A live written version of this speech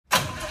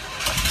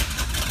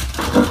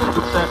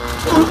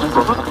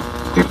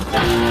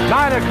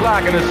9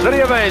 o'clock in the City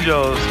of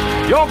Angels.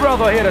 Your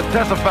brother here to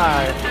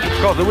testify,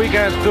 because the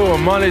weekend's through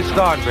and Monday's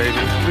starting, baby.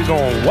 We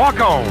gonna walk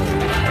on.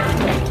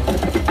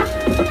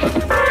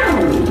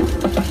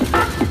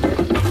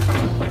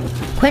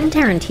 Quentin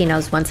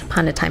Tarantino's Once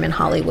Upon a Time in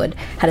Hollywood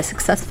had a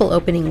successful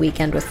opening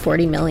weekend with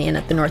 $40 million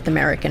at the North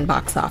American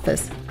box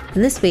office.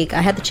 And this week,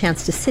 I had the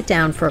chance to sit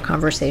down for a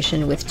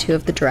conversation with two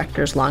of the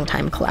director's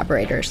longtime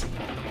collaborators.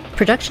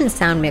 Production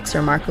sound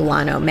mixer Mark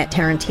Ulano met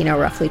Tarantino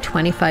roughly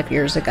 25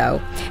 years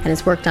ago and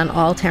has worked on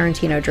all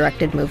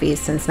Tarantino-directed movies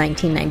since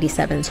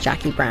 1997's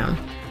Jackie Brown.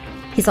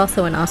 He's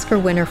also an Oscar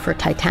winner for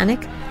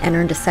Titanic and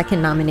earned a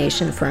second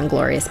nomination for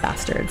Inglourious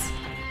Basterds.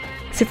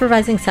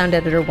 Supervising sound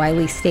editor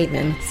Wylie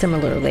Stateman,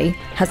 similarly,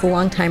 has a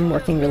long-time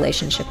working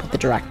relationship with the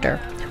director,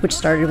 which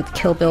started with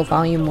Kill Bill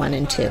Volume 1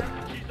 and 2.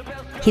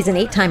 He's an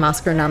 8-time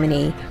Oscar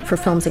nominee for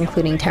films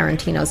including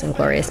Tarantino's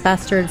Inglourious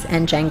Basterds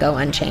and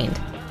Django Unchained.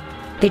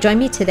 They join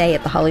me today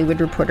at the Hollywood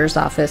Reporter's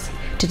office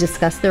to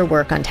discuss their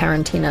work on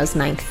Tarantino's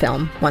 9th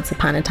film, Once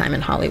Upon a Time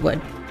in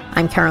Hollywood.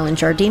 I'm Carolyn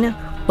Jardina.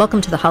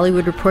 Welcome to the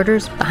Hollywood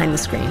Reporter's Behind the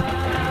Screen.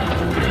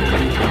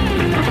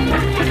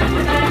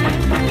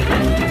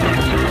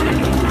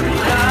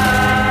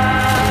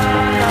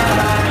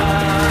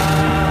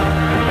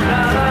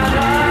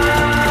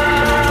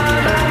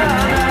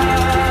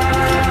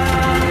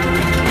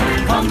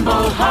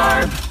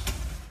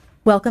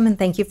 Welcome and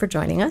thank you for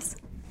joining us.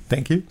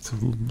 Thank you. It's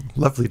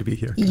lovely to be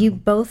here. You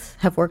both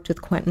have worked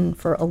with Quentin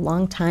for a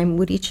long time.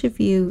 Would each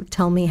of you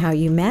tell me how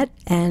you met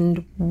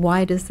and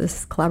why does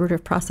this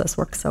collaborative process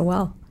work so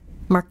well?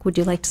 Mark, would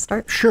you like to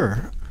start?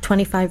 Sure.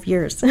 25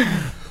 years.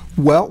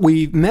 Well,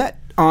 we met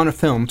on a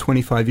film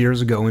 25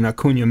 years ago in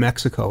Acuña,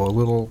 Mexico, a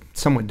little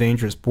somewhat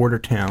dangerous border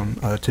town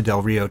to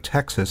Del Rio,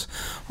 Texas,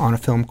 on a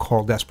film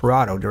called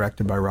Desperado,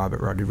 directed by Robert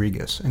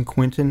Rodriguez. And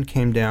Quentin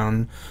came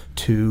down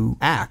to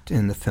act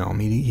in the film.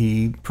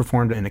 He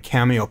performed in a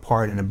cameo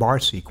part in a bar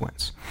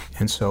sequence.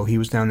 And so he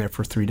was down there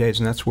for 3 days,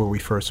 and that's where we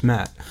first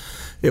met.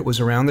 It was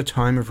around the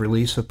time of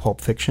release of Pulp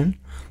Fiction,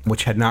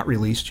 which had not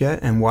released yet.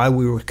 And while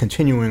we were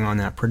continuing on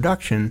that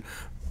production,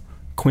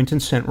 Quentin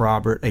sent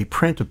Robert a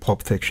print of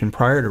Pulp Fiction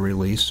prior to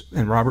release,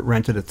 and Robert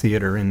rented a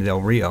theater in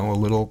Del Rio, a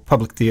little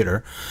public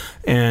theater,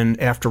 and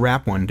after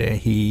wrap one day,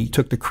 he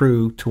took the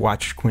crew to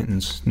watch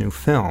Quentin's new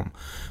film.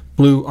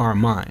 Blew our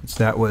minds.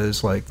 That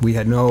was like, we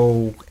had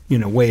no,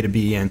 way to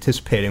be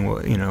anticipating,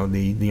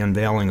 the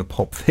unveiling of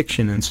Pulp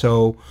Fiction, and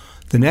so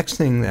the next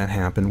thing that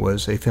happened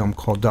was a film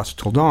called Dusk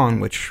Till Dawn,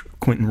 which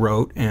Quentin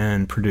wrote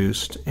and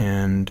produced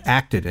and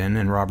acted in,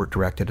 and Robert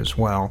directed as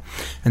well.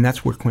 And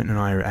that's where Quentin and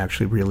I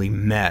actually really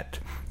met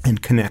and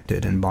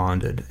connected and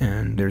bonded.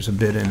 And there's a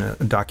bit in a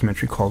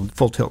documentary called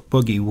Full Tilt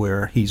Boogie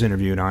where he's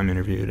interviewed, I'm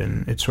interviewed,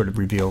 and it sort of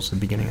reveals the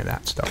beginning of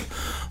that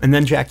stuff. And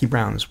then Jackie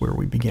Brown is where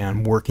we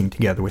began working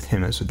together with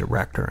him as a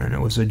director. And it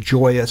was a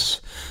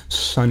joyous,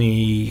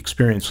 sunny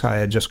experience. I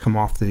had just come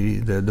off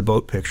the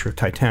boat picture of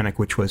Titanic,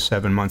 which was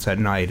 7 months at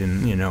night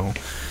and,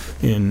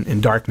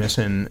 in darkness.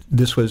 And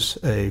this was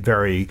a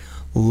very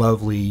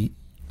lovely,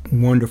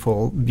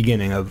 wonderful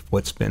beginning of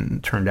what's been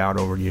turned out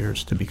over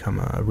years to become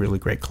a really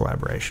great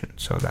collaboration.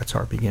 So that's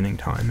our beginning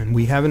time. And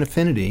we have an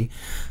affinity,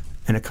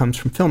 and it comes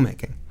from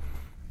filmmaking.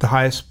 The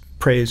highest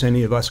praise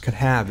any of us could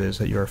have is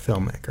that you're a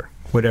filmmaker.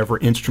 Whatever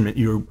instrument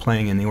you're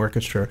playing in the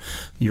orchestra,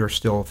 you're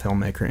still a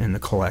filmmaker in the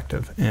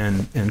collective.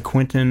 And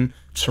Quentin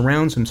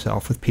surrounds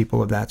himself with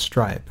people of that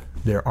stripe.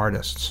 They're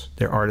artists.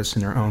 They're artists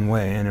in their own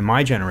way. And in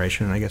my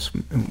generation, and I guess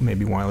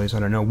maybe Wylie's, I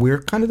don't know, we're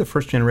kind of the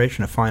first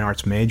generation of fine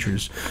arts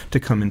majors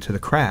to come into the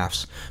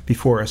crafts.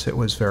 Before us, it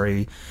was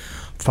very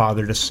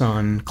father to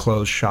son,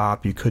 closed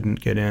shop, you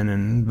couldn't get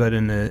in. But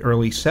in the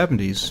early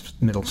 70s,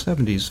 middle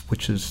 70s,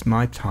 which is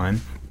my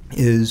time,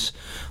 is,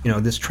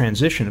 this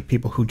transition of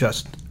people who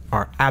just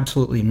are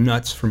absolutely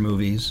nuts for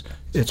movies.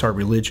 It's our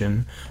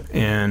religion,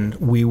 and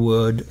we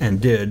would and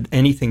did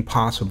anything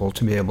possible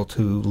to be able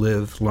to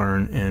live,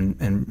 learn,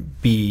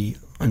 and be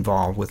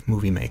involved with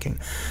movie making.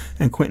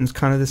 And Quentin's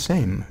kind of the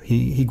same.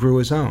 He grew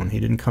his own.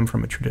 He didn't come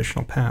from a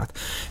traditional path.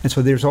 And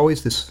so there's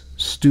always this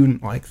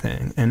student-like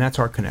thing, and that's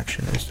our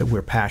connection, is that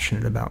we're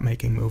passionate about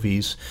making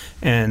movies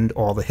and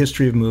all the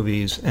history of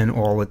movies and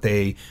all that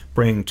they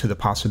bring to the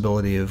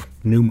possibility of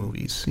new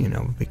movies,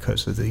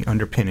 because of the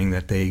underpinning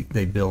that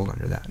they build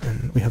under that.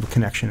 And we have a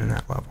connection in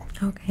that level.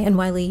 Okay. And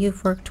Wylie,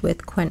 you've worked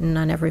with Quentin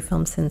on every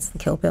film since the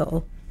Kill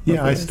Bill movies.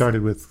 Yeah, I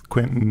started with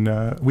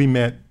Quentin. We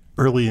met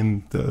early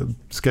in the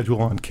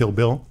schedule on Kill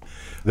Bill.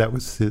 That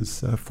was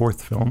his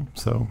fourth film,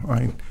 so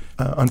I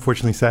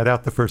unfortunately sat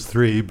out the first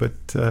three, but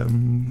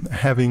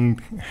having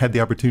had the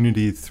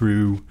opportunity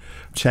through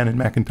Shannon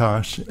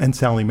McIntosh and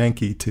Sally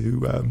Menke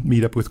to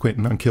meet up with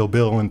Quentin on Kill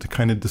Bill and to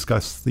kind of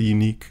discuss the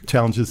unique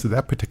challenges of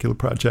that particular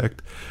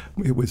project,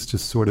 it was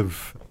just sort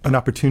of an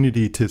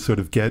opportunity to sort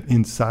of get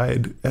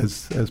inside,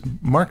 as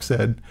Mark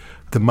said,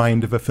 the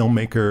mind of a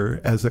filmmaker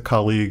as a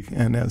colleague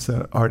and as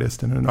an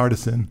artist and an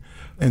artisan.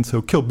 And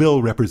so Kill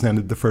Bill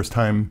represented the first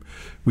time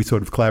we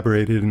sort of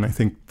collaborated, and I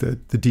think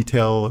that the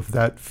detail of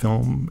that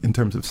film in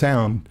terms of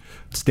sound,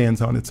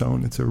 stands on its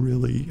own. It's a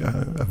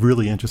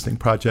really interesting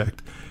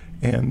project.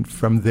 And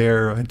from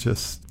there, I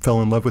just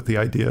fell in love with the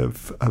idea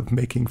of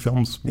making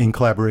films in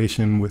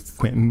collaboration with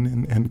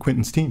Quentin and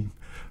Quentin's team.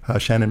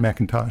 Shannon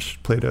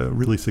McIntosh played a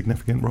really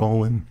significant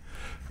role in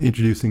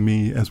introducing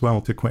me as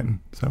well to Quentin.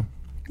 So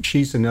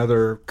she's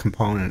another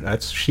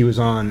component. She was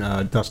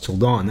on Dusk Till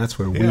Dawn. That's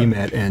where we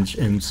met,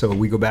 and so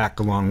we go back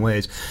a long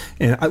ways.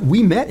 And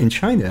we met in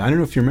China. I don't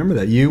know if you remember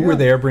that. You were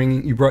there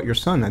you brought your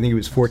son, I think he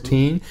was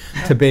 14,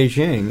 to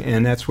Beijing,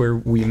 and that's where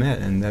we met,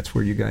 and that's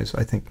where you guys,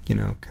 I think,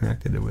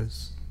 connected. It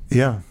was...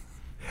 Yeah.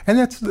 And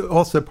that's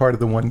also part of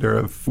the wonder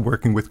of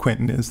working with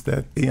Quentin, is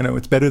that,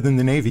 it's better than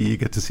the Navy. You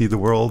get to see the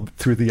world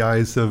through the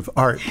eyes of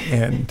art.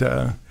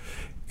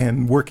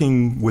 And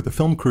working with a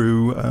film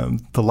crew,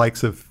 the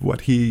likes of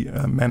what he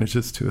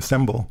manages to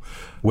assemble,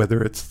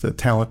 whether it's the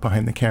talent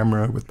behind the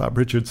camera with Bob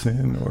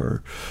Richardson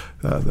or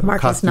the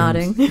Mark costumes.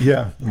 Is nodding.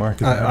 Yeah, Mark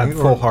is nodding. I'm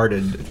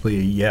full-heartedly,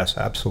 yes,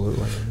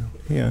 absolutely.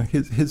 Yeah,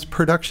 his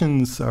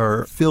productions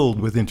are filled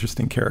with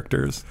interesting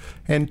characters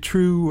and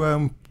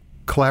true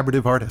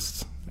collaborative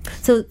artists.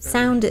 So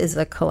sound is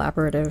a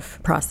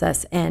collaborative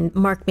process. And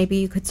Mark, maybe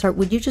you could start.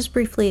 Would you just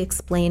briefly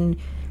explain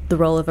the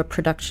role of a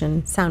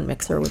production sound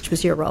mixer, which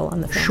was your role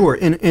on the film? Sure.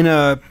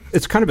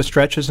 It's kind of a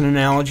stretch as an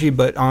analogy,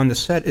 but on the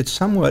set, it's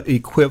somewhat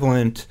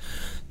equivalent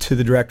to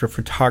the director of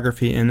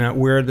photography in that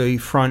we're the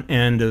front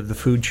end of the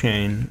food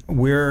chain.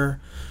 We're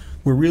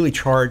really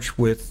charged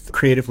with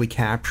creatively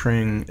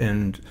capturing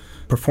and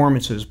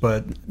performances,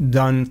 but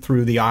done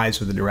through the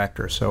eyes of the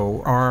director.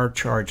 So our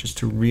charge is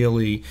to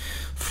really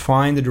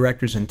find the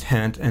director's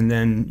intent and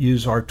then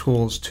use our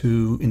tools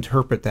to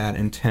interpret that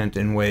intent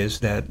in ways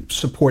that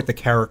support the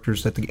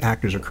characters that the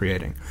actors are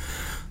creating.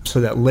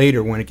 So that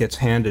later, when it gets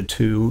handed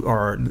to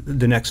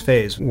the next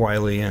phase,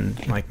 Wylie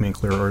and Mike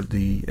Minkler, or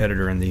the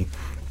editor and the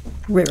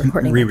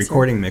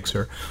re-recording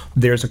mixer,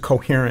 there's a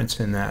coherence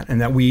in that, and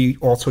that we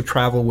also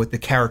travel with the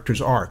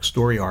character's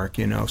story arc,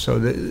 so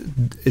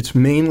it's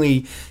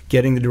mainly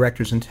getting the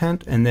director's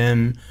intent and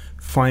then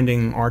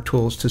finding our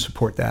tools to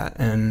support that,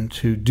 and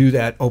to do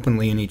that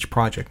openly in each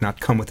project, not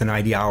come with an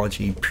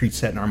ideology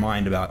preset in our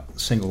mind about a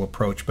single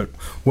approach, but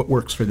what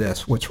works for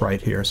this, what's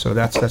right here. So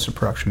that's a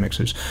production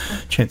mixer's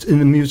chance. In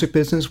the music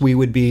business, we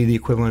would be the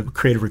equivalent of a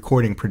creative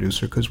recording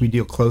producer, because we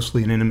deal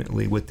closely and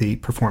intimately with the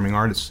performing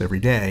artists every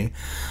day.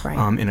 Right.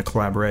 In a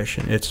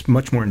collaboration. It's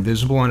much more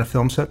invisible on a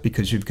film set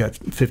because you've got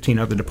 15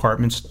 other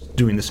departments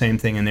doing the same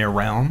thing in their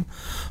realm,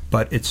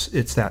 but it's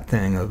that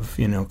thing of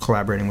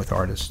collaborating with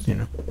artists.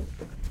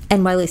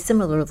 And Wylie,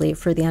 similarly,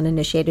 for the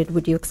uninitiated,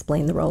 would you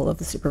explain the role of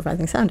the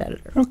supervising sound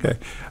editor? Okay.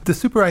 The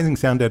supervising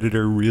sound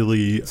editor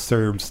really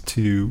serves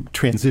to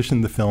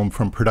transition the film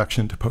from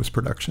production to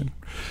post-production.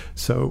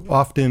 So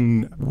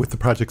often with the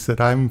projects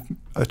that I'm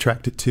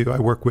attracted to, I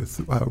work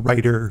with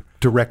writer,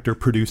 director,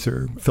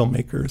 producer,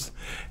 filmmakers.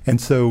 And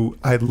so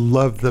I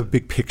love the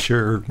big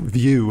picture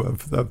view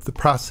of the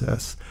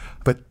process.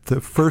 But the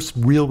first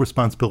real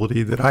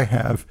responsibility that I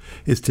have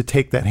is to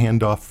take that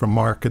handoff from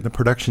Mark and the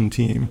production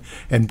team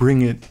and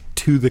bring it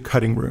to the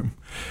cutting room.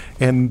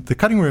 And the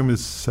cutting room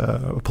is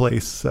a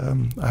place,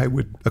 I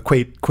would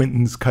equate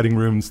Quentin's cutting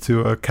rooms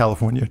to a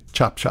California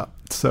chop shop.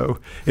 So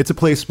it's a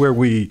place where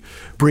we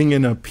bring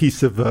in a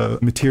piece of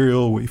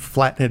material, we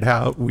flatten it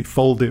out, we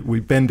fold it, we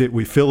bend it,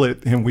 we fill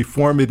it, and we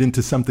form it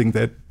into something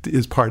that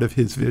is part of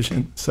his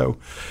vision. So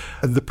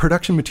the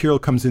production material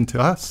comes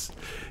into us.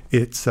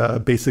 It's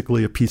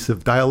basically a piece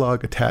of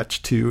dialogue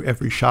attached to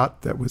every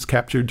shot that was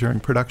captured during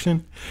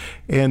production.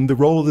 And the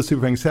role of the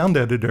supervising sound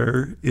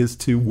editor is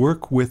to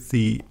work with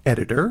the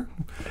editor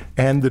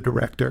and the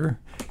director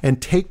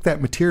and take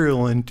that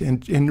material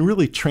and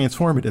really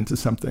transform it into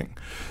something.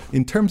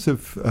 In terms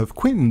of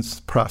Quentin's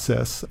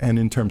process and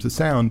in terms of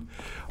sound,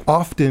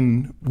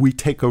 often we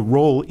take a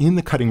role in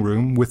the cutting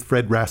room with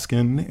Fred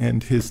Raskin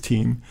and his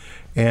team.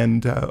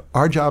 And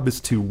our job is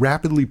to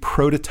rapidly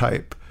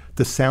prototype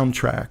the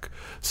soundtrack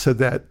so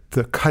that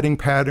the cutting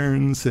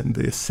patterns and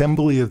the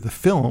assembly of the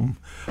film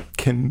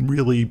can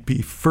really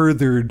be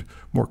furthered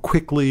more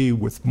quickly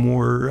with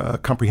more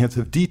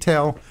comprehensive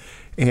detail.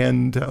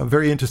 And a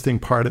very interesting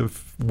part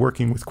of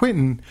working with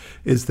Quentin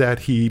is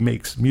that he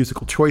makes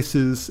musical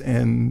choices,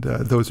 and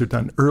those are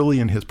done early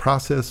in his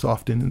process,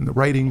 often in the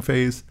writing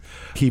phase.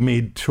 He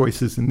made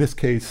choices in this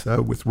case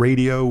with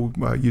radio,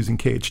 using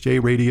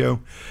KHJ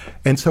radio.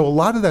 And so a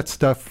lot of that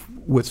stuff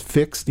was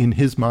fixed in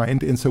his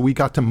mind, and so we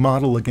got to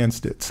model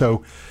against it.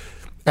 So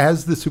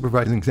as the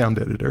supervising sound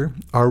editor,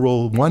 our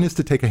role, one, is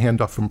to take a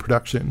handoff from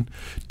production.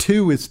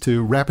 Two is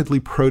to rapidly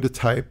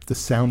prototype the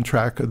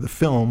soundtrack of the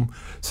film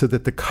so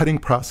that the cutting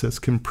process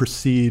can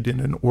proceed in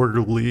an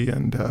orderly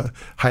and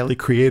highly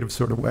creative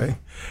sort of way.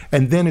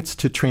 And then it's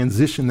to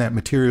transition that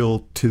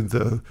material to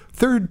the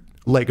third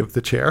leg of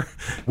the chair,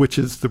 which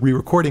is the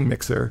re-recording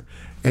mixer.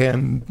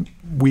 And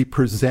we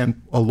present,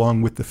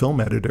 along with the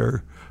film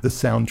editor, the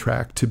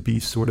soundtrack to be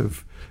sort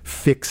of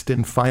fixed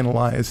and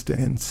finalized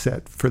and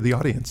set for the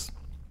audience.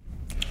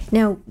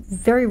 Now,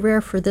 very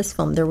rare for this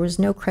film, there was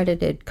no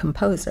credited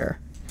composer.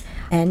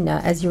 And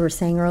as you were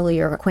saying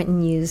earlier,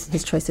 Quentin used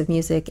his choice of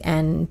music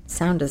and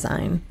sound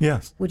design.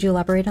 Yes. Would you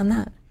elaborate on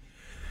that?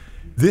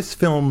 This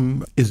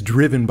film is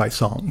driven by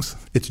songs.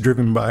 It's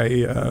driven by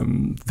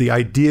the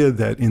idea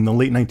that in the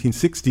late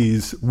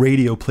 1960s,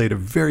 radio played a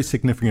very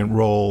significant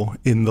role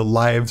in the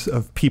lives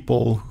of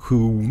people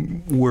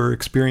who were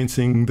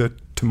experiencing the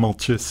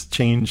tumultuous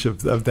change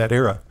of that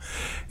era.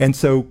 And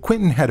so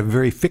Quentin had a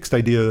very fixed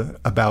idea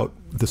about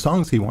the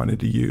songs he wanted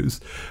to use,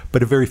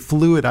 but a very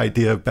fluid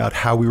idea about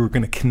how we were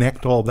going to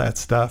connect all that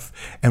stuff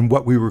and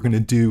what we were going to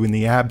do in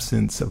the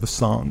absence of a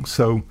song.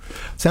 So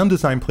sound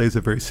design plays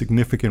a very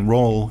significant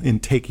role in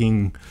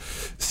taking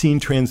scene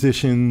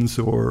transitions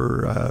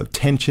or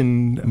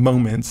tension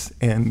moments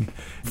and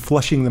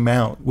flushing them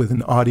out with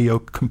an audio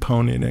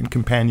component and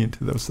companion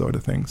to those sort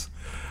of things.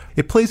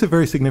 It plays a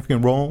very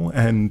significant role,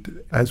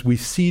 and as we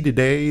see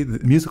today,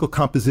 the musical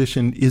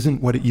composition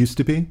isn't what it used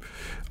to be.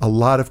 A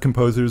lot of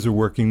composers are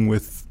working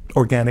with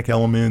organic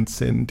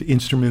elements and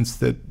instruments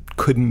that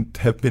couldn't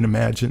have been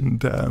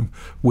imagined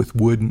with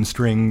wood and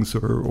strings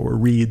or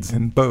reeds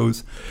and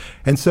bows.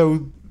 And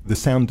so the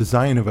sound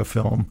design of a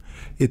film,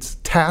 it's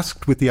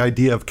tasked with the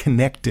idea of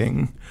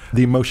connecting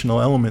the emotional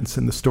elements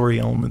and the story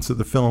elements of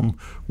the film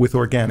with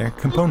organic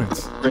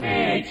components.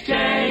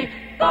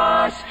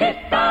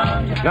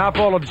 Now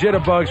for all the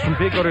jitterbugs from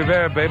Pico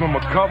Rivera, baby, I'm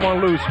gonna cut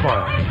one loose for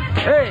you.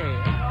 Hey,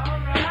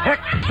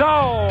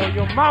 Hector,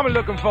 your mama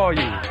looking for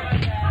you.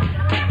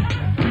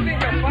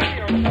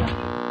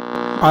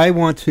 I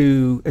want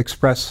to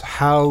express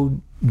how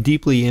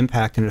deeply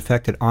impacted and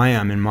affected I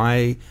am in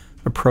my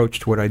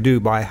approach to what I do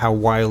by how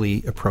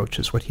Wylie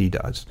approaches what he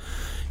does.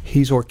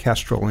 He's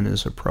orchestral in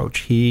his approach.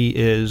 He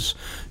is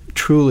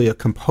truly a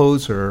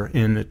composer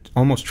in an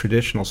almost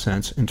traditional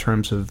sense in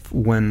terms of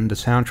when the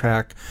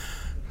soundtrack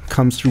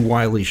comes through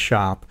Wylie's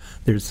shop.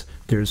 There's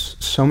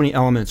so many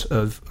elements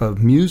of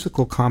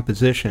musical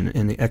composition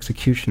in the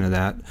execution of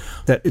that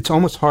it's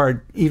almost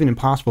hard, even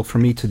impossible, for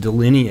me to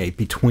delineate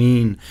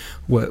between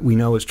what we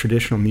know as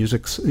traditional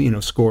music,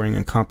 scoring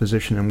and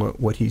composition, and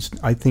what he's.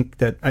 I think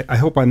that I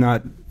hope I'm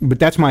not, but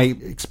that's my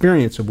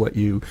experience of what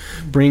you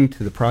bring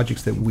to the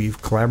projects that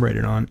we've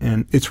collaborated on,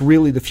 and it's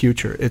really the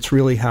future. It's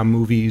really how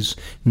movies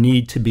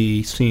need to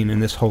be seen in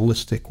this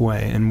holistic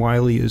way, and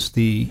Wylie is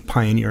the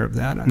pioneer of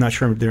that. I'm not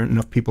sure if there are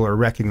enough people are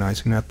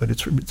recognizing that, but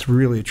it's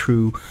really a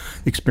true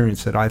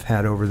experience that I've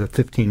had over the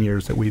 15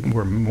 years that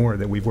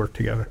we've worked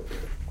together.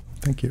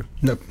 Thank you.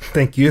 No,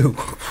 thank you.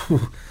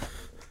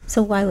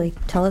 So Wylie,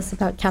 tell us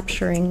about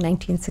capturing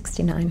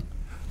 1969.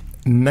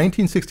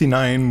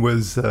 1969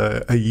 was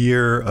a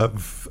year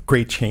of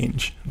great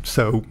change.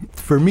 So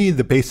for me,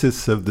 the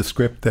basis of the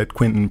script that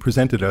Quentin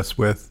presented us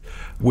with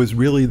was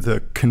really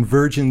the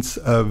convergence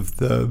of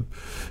the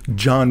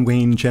John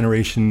Wayne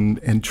generation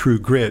and True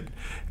Grit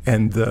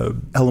and the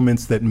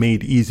elements that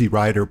made Easy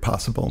Rider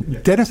possible. Yeah.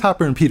 Dennis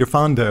Hopper and Peter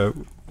Fonda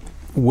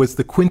was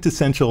the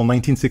quintessential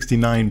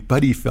 1969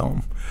 buddy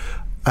film.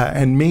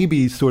 And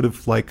maybe sort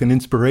of like an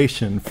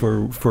inspiration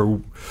for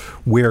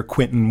where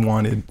Quentin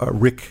wanted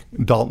Rick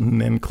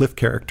Dalton and Cliff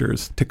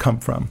characters to come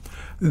from.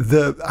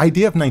 The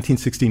idea of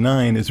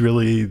 1969 is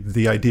really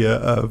the idea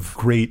of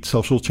great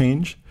social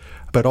change,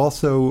 but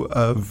also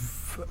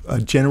of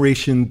a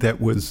generation that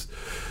was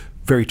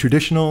very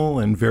traditional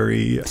and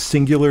very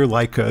singular,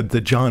 like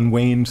the John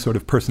Wayne sort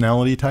of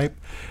personality type,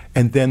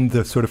 and then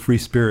the sort of free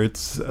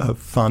spirits of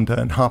Fonda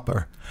and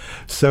Hopper.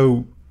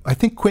 So I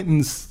think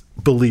Quentin's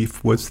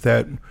belief was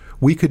that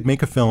we could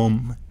make a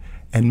film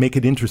and make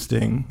it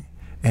interesting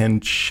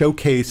and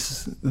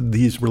showcase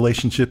these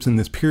relationships in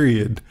this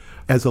period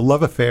as a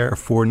love affair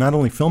for not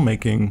only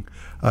filmmaking,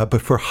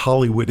 but for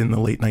Hollywood in the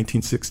late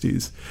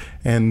 1960s.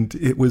 And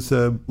it was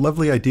a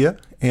lovely idea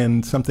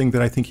and something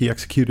that I think he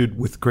executed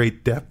with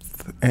great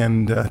depth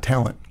and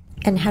talent.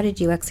 And how did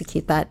you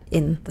execute that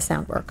in the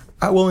sound work?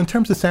 Well, in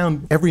terms of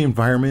sound, every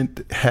environment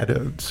had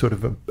a sort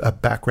of a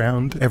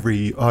background.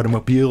 Every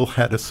automobile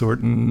had a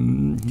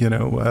certain,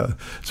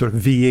 sort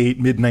of V8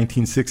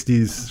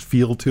 mid-1960s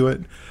feel to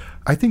it.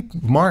 I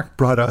think Mark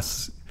brought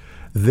us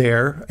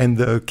there, and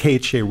the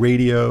KHA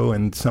radio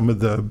and some of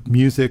the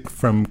music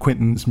from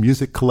Quentin's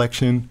music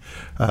collection,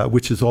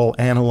 which is all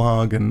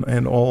analog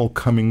and all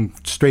coming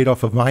straight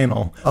off of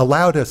vinyl,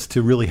 allowed us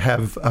to really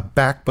have a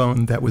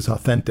backbone that was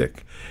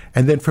authentic.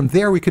 And then from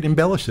there, we could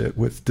embellish it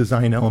with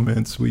design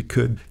elements. We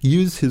could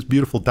use his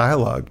beautiful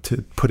dialogue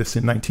to put us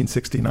in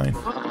 1969.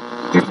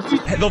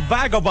 The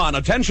Vagabond,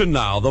 attention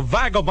now, the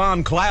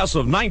Vagabond class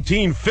of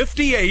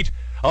 1958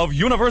 of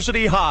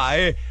University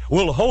High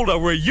will hold a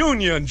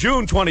reunion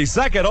June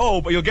 22nd.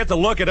 Oh, but you'll get to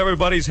look at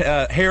everybody's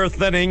hair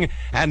thinning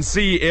and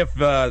see if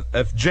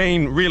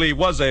Jane really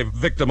was a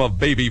victim of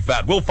baby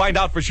fat. We'll find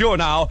out for sure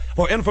now.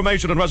 For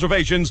information and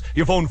reservations,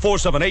 you phone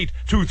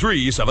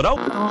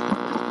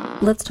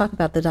 478-2370. Let's talk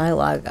about the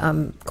dialogue.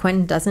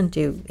 Quentin doesn't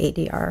do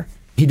ADR.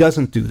 He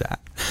doesn't do that.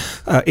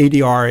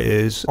 ADR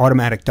is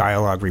automatic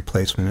dialogue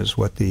replacement, is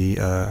what the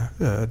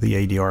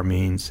ADR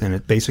means, and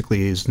it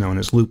basically is known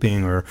as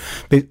looping or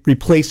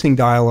replacing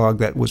dialogue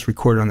that was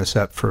recorded on the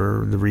set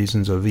for the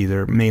reasons of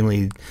either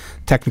mainly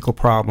technical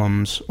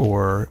problems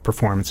or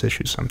performance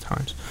issues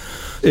sometimes.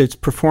 It's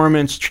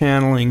performance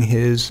channeling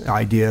his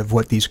idea of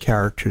what these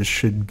characters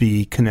should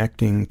be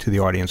connecting to the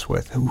audience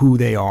with, who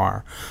they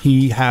are.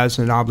 He has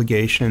an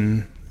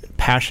obligation,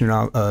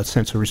 passionate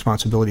sense of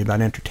responsibility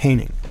about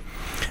entertaining.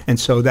 And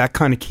so that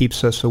kind of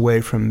keeps us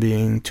away from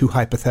being too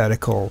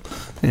hypothetical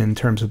in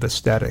terms of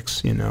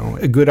aesthetics. You know,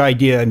 a good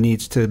idea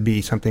needs to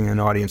be something an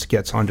audience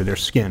gets under their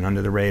skin,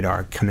 under the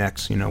radar,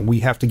 connects. You know, we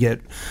have to get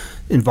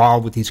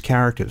involved with these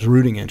characters.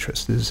 Rooting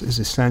interest is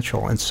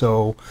essential. And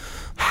so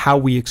how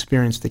we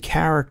experience the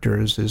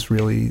characters is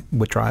really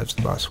what drives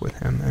the bus with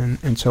him.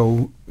 And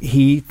so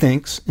he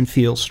thinks and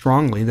feels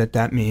strongly that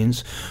that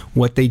means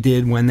what they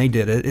did when they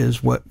did it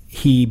is what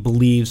he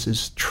believes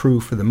is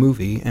true for the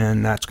movie,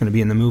 and that's going to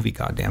be in the movie,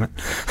 goddammit.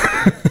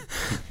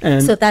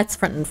 And so that's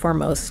front and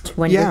foremost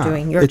when you're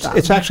doing your job.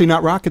 It's actually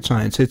not rocket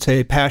science. It's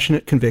a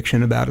passionate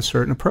conviction about a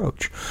certain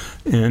approach.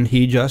 And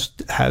he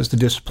just has the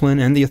discipline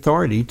and the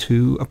authority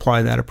to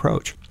apply that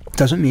approach.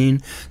 Doesn't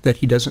mean that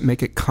he doesn't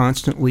make it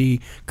constantly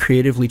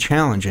creatively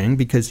challenging,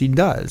 because he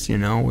does. You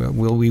know,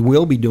 we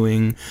will be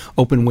doing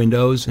open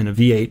windows in a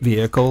V8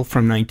 vehicle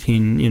from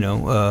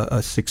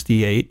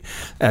 1968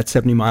 at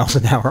 70 miles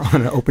an hour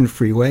on an open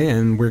freeway,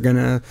 and we're going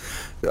to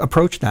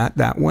approach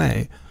that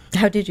way.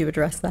 How did you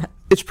address that?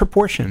 It's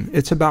proportion.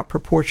 It's about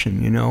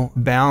proportion, you know,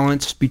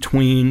 balance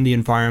between the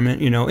environment.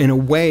 You know, in a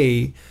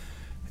way,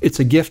 it's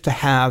a gift to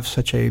have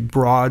such a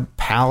broad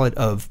palette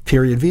of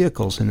period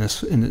vehicles in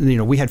this. You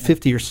know, we had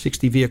 50 or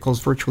 60 vehicles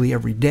virtually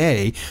every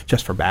day,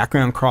 just for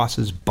background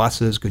crosses,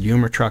 buses, good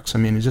humor trucks. I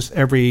mean, it's just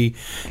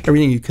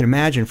everything you could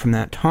imagine from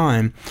that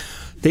time.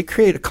 They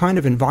create a kind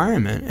of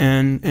environment,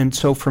 and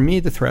so for me,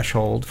 the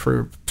threshold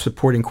for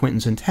supporting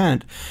Quentin's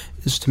intent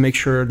is to make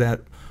sure that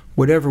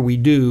whatever we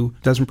do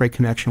doesn't break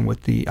connection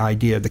with the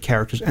idea of the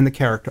characters and the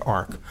character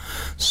arc.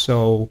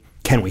 So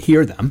can we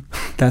hear them?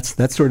 That's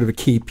sort of a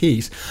key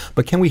piece.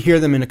 But can we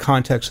hear them in the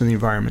context of the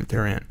environment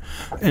they're in?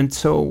 And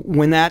so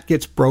when that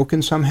gets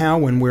broken somehow,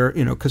 when we're,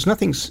 you know, because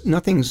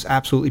nothing's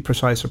absolutely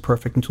precise or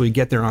perfect until you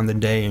get there on the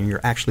day and you're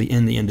actually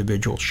in the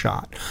individual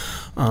shot.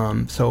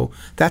 So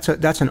that's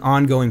an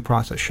ongoing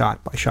process,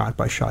 shot by shot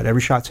by shot.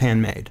 Every shot's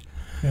handmade.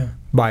 Yeah.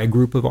 By a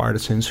group of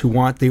artisans who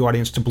want the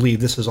audience to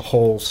believe this is a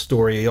whole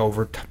story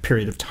over a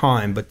period of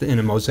time, but in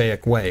a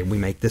mosaic way. We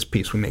make this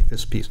piece, we make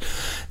this piece.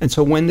 And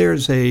so when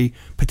there's a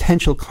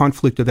potential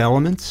conflict of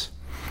elements,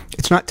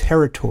 it's not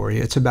territory,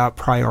 it's about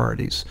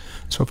priorities.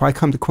 So if I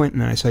come to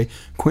Quentin and I say,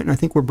 Quentin, I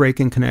think we're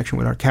breaking connection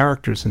with our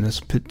characters in this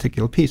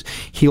particular piece,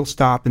 he'll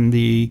stop and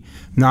be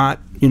not,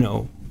 you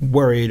know,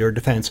 worried or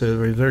defensive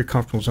or very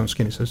comfortable in his own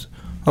skin. He says,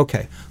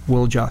 okay,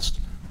 we'll adjust.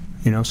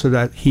 You know, so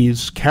that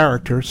his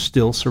character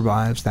still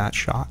survives that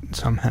shot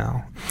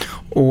somehow.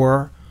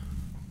 Or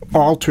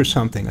alter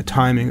something, a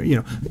timing, you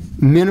know,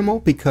 minimal,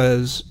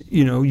 because,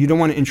 you know, you don't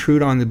want to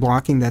intrude on the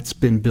blocking that's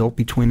been built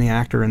between the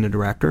actor and the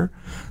director.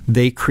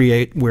 They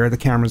create where the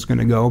camera's going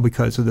to go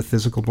because of the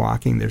physical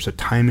blocking. There's a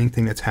timing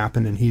thing that's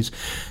happened, and he's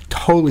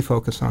totally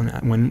focused on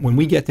that. When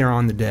we get there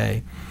on the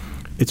day,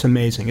 it's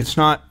amazing. It's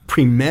not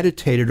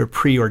premeditated or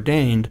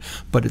preordained,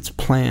 but it's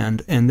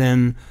planned, and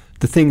then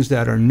the things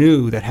that are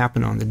new that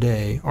happen on the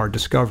day are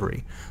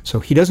discovery.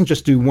 So he doesn't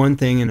just do one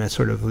thing in a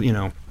sort of, you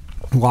know,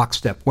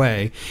 lockstep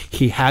way.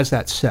 He has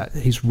that set.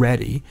 He's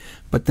ready,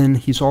 but then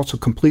he's also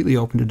completely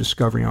open to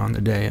discovery on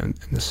the day and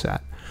the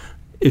set.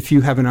 If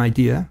you have an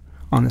idea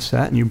on the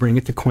set and you bring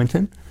it to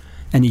Quentin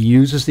and he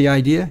uses the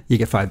idea, you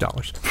get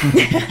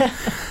 $5.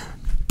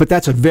 But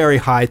that's a very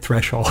high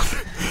threshold.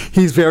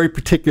 He's very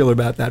particular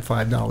about that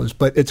 $5,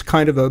 but it's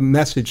kind of a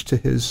message to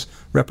his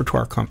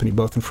repertoire company,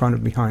 both in front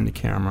and behind the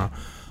camera.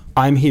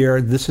 I'm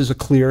here, this is a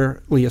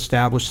clearly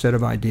established set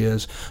of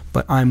ideas,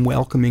 but I'm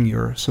welcoming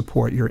your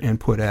support, your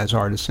input as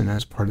artists and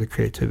as part of the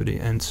creativity.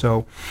 And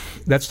so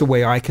that's the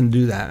way I can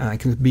do that, and I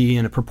can be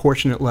in a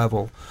proportionate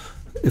level.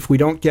 If we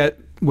don't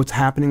get what's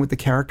happening with the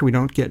character, we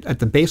don't get at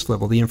the base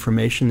level the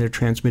information they're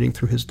transmitting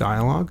through his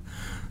dialogue,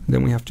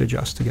 then we have to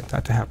adjust to get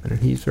that to happen, and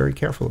he's very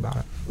careful about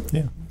it.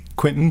 Yeah.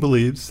 Quentin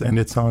believes, and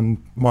it's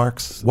on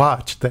Mark's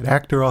watch, that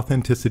actor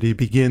authenticity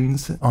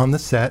begins on the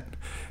set,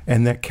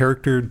 and that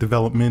character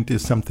development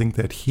is something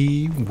that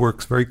he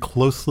works very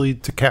closely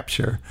to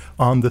capture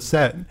on the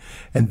set,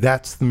 and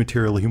that's the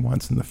material he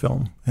wants in the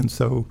film. And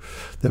so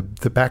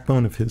the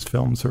backbone of his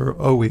films are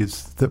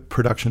always the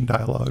production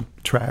dialogue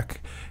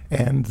track,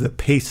 and the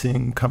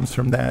pacing comes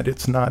from that.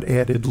 It's not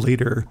added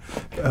later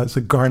as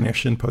a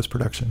garnish in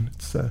post-production.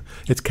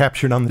 It's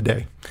captured on the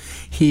day.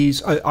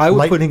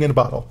 Lightning in a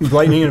bottle.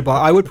 Lightning in a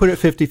bottle. I would put it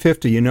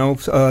 50-50, you know.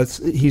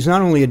 He's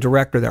not only a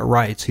director that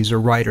writes, he's a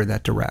writer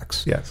that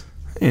directs. Yes.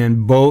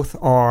 And both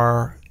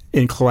are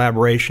in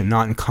collaboration,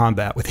 not in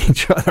combat with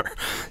each other.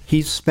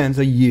 He spends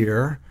a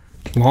year,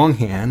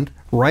 longhand,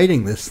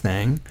 writing this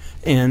thing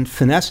and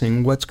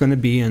finessing what's going to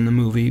be in the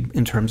movie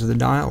in terms of the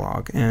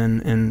dialogue.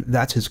 And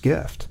that's his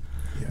gift.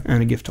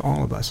 and a gift to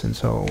all of us. And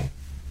so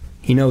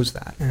he knows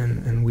that,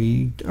 and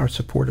we are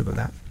supportive of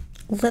that.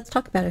 Let's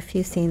talk about a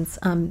few scenes.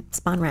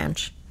 Spahn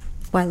Ranch.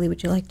 Wylie,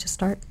 would you like to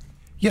start?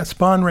 Yeah,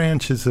 Spahn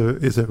Ranch is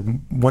a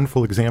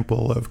wonderful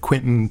example of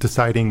Quentin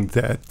deciding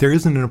that there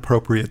isn't an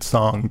appropriate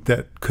song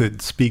that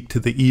could speak to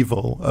the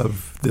evil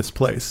of this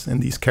place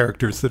and these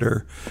characters that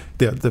are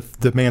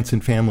the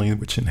Manson family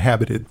which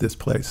inhabited this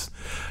place.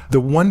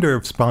 The wonder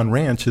of Spahn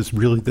Ranch is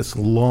really this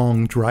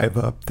long drive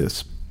up,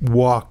 this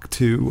walk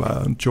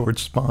to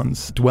George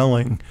Spahn's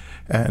dwelling,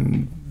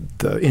 and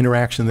the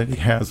interaction that he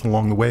has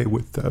along the way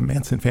with the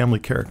Manson family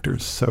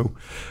characters. So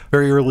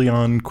very early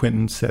on,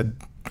 Quentin said,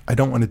 I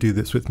don't want to do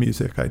this with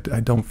music. I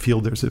don't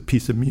feel there's a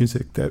piece of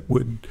music that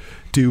would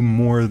do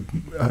more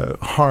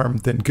harm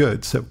than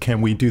good. So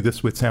can we do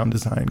this with sound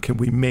design? Can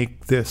we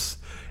make this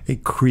a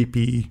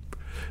creepy,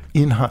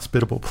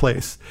 inhospitable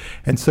place?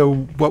 And so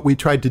what we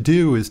tried to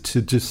do is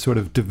to just sort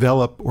of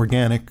develop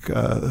organic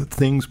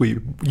things. We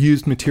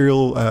used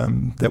material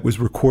that was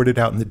recorded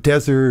out in the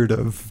desert,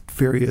 of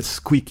various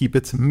squeaky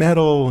bits of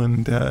metal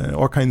and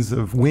all kinds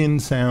of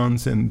wind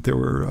sounds. And there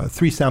were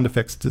 3 sound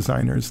effects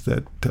designers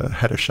that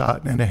had a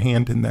shot and a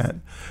hand in that.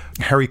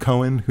 Harry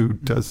Cohen, who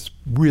does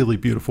really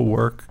beautiful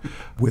work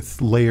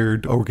with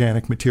layered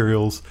organic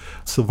materials.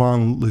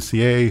 Sylvain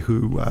Lussier,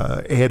 who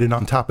added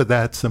on top of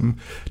that some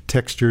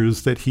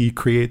textures that he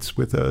creates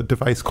with a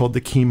device called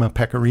the Kima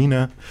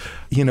Pecorina.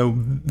 You know,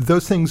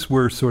 those things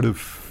were sort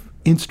of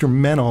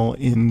instrumental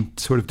in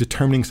sort of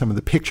determining some of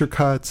the picture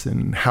cuts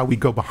and how we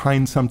go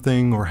behind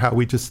something, or how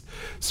we just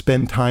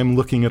spend time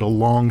looking at a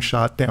long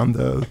shot down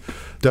the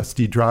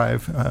dusty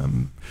drive.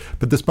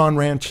 But the Spahn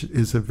Ranch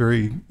is a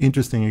very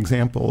interesting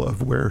example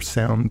of where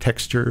sound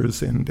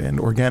textures and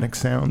organic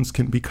sounds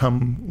can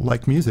become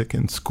like music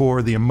and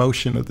score the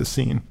emotion of the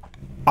scene.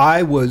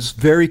 I was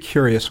very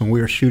curious when we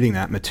were shooting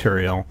that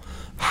material,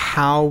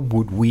 how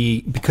would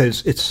we,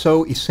 because it's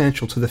so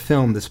essential to the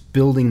film, this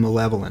building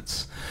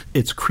malevolence.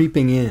 It's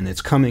creeping in,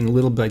 it's coming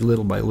little by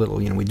little by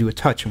little. You know, we do a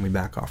touch and we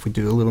back off. We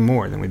do a little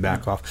more, then we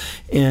back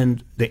off.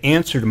 And the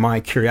answer to my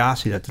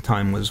curiosity at the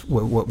time was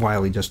what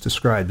Wylie just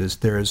described, is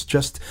there is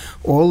just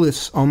all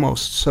this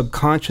almost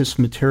subconscious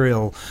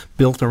material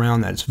built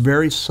around that. It's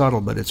very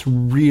subtle, but it's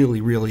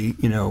really, really,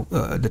 you know,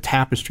 the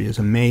tapestry is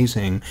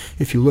amazing.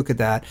 If you look at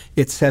that,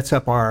 it sets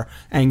up our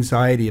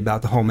anxiety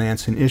about the whole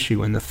Manson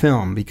issue in the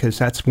film, because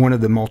that's one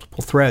of the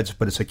multiple threads,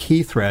 but it's a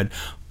key thread.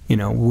 You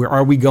know, where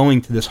are we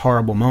going to this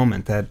horrible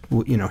moment that,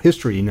 you know,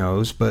 history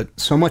knows, but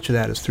so much of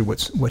that is through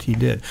what he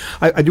did.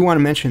 I do want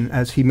to mention,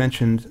 as he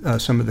mentioned,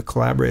 some of the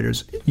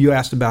collaborators. You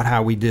asked about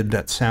how we did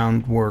that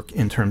sound work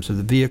in terms of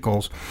the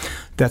vehicles.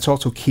 That's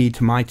also key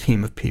to my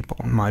team of people.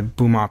 My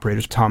boom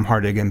operators, Tom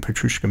Hardig and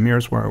Petrushka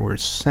Mirzwar, were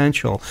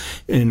essential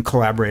in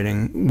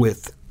collaborating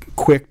with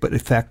quick but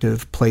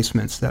effective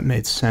placements that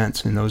made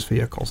sense in those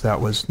vehicles.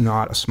 That was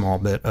not a small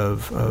bit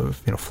of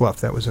you know,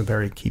 fluff. That was a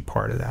very key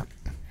part of that.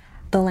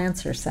 The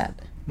Lancer set.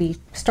 We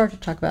started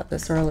to talk about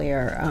this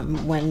earlier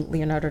when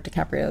Leonardo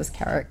DiCaprio's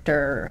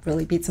character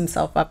really beats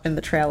himself up in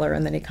the trailer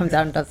and then he comes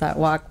out and does that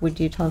walk. Would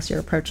you tell us your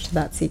approach to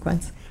that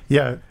sequence?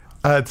 Yeah.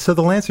 So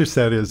the Lancer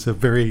set is a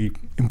very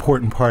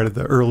important part of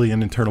the early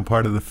and internal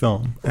part of the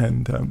film.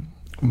 And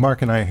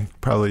Mark and I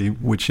probably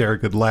would share a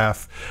good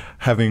laugh,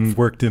 having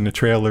worked in a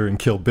trailer in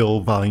Kill Bill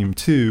Volume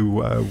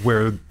 2,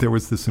 where there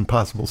was this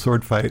impossible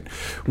sword fight.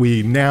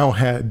 We now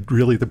had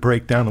really the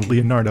breakdown of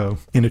Leonardo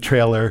in a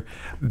trailer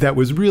that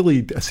was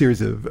really a series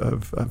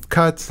of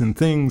cuts and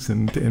things,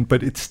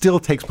 but it still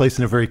takes place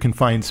in a very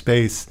confined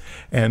space.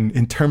 And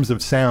in terms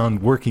of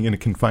sound, working in a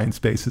confined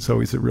space is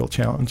always a real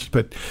challenge.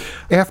 But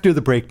after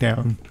the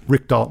breakdown,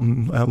 Rick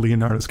Dalton,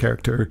 Leonardo's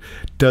character,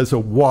 does a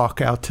walk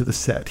out to the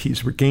set.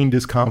 He's regained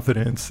his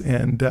confidence,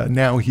 and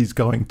now he's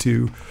going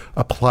to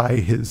apply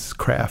his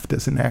craft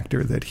as an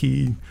actor that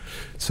he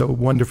so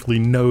wonderfully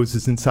knows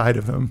is inside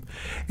of him.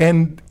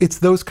 And it's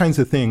those kinds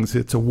of things.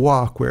 It's a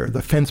walk where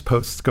the fence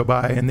posts go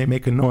by and they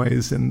make a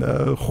noise, and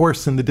the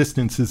horse in the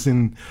distance is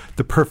in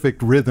the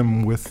perfect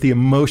rhythm with the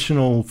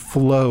emotional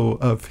flow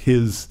of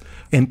his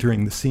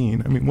entering the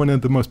scene. I mean, one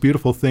of the most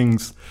beautiful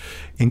things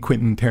in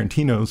Quentin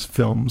Tarantino's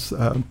films,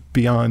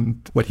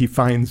 beyond what he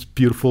finds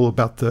beautiful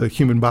about the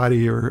human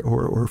body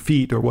or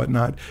feet or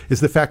whatnot, is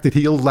the fact that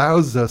he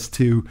allows us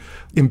to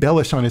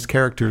embellish on his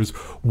characters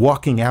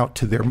walking out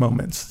to their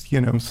moments.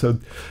 You know, so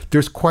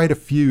there's quite a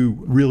few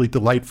really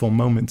delightful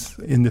moments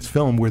in this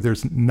film where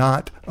there's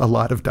not a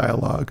lot of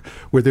dialogue,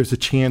 where there's a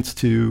chance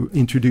to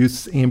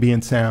introduce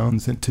ambient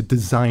sounds and to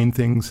design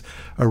things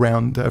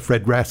around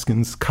Fred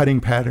Raskin's cutting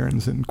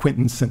patterns and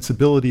Quentin's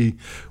sensibility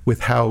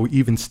with how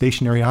even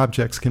stationary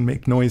objects can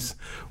make noise,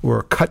 or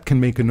a cut can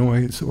make a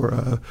noise, or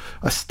a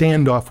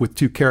standoff with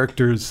two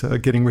characters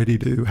getting ready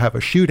to have a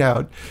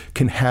shootout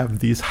can have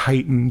these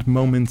heightened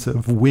moments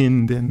of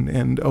wind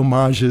and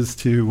homages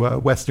to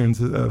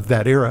westerns of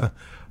that era.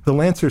 The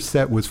Lancer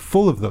set was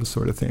full of those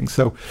sort of things.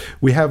 So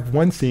we have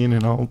one scene,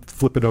 and I'll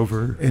flip it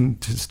over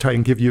and just try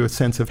and give you a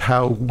sense of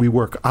how we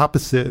work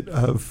opposite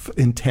of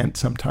intent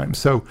sometimes.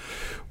 So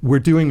we're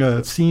doing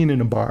a scene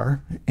in a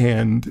bar,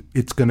 and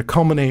it's going to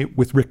culminate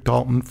with Rick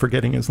Dalton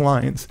forgetting his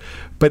lines.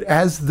 But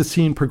as the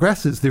scene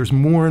progresses, there's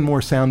more and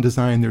more sound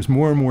design, there's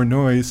more and more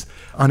noise.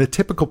 On a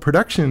typical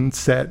production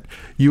set,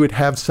 you would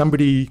have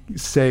somebody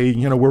say,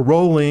 we're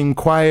rolling,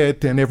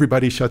 quiet, and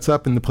everybody shuts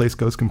up and the place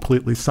goes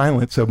completely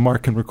silent so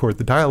Mark can record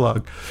the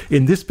dialogue.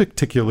 In this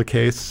particular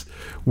case,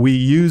 we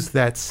use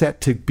that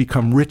set to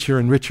become richer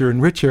and richer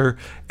and richer,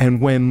 and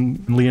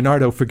when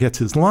Leonardo forgets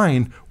his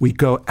line, we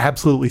go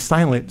absolutely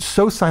silent,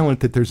 so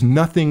silent that there's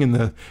nothing in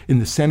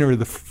the center of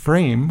the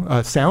frame,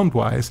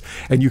 sound-wise,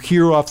 and you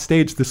hear off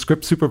stage the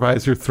script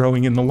supervisor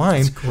throwing in the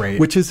line,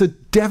 which is a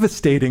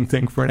devastating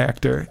thing for an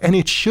actor, and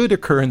it should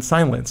occur in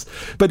silence.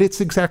 But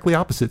it's exactly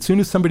opposite. As soon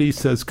as somebody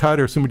says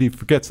cut or somebody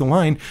forgets the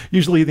line,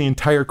 usually the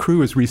entire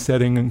crew is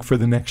resetting for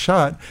the next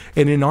shot.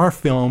 And in our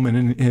film,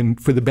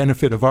 and for the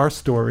benefit of our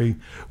story,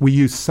 we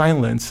use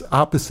silence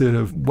opposite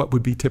of what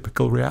would be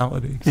typical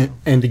reality.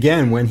 And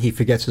again, when he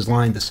forgets his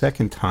line the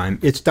second time,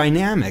 it's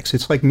dynamics.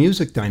 It's like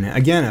music dynamics.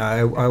 Again,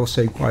 I will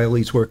say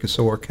Wylie's work is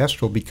so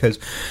orchestral because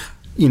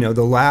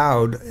the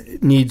loud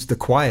needs the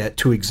quiet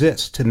to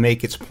exist, to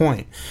make its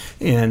point.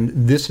 And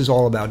this is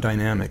all about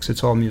dynamics.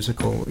 It's all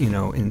musical,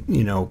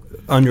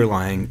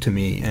 underlying to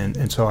me.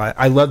 And so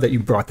I love that you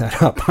brought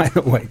that up, by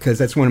the way, because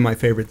that's one of my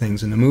favorite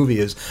things in the movie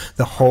is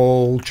the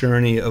whole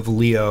journey of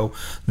Leo.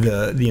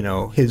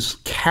 His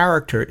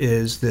character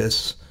is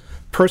this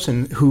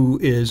person who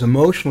is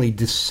emotionally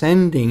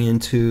descending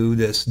into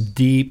this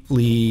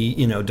deeply,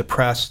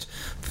 depressed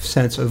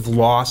sense of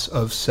loss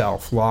of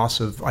self, loss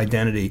of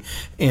identity.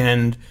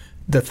 And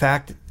the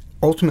fact,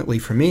 ultimately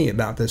for me,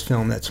 about this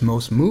film that's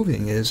most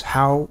moving is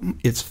how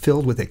it's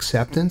filled with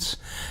acceptance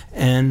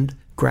and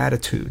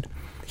gratitude.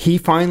 He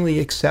finally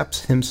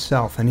accepts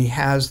himself, and he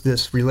has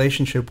this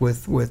relationship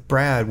with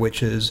Brad,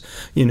 which is,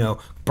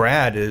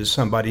 Brad is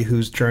somebody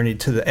who's journeyed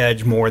to the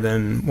edge more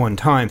than one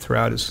time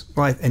throughout his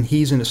life, and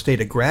he's in a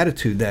state of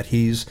gratitude that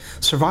he's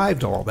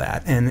survived all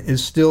that and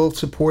is still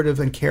supportive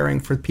and caring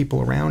for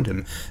people around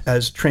him.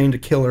 As trained a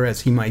killer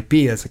as he might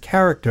be as a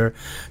character,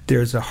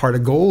 there's a heart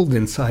of gold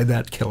inside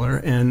that killer,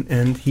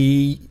 and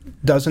he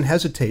doesn't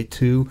hesitate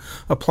to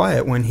apply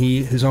it when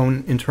his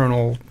own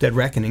internal dead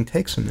reckoning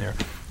takes him there.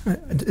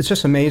 It's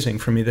just amazing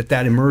for me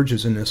that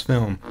emerges in this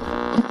film.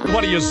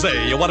 What do you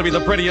say? You want to be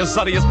the prettiest,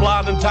 sunniest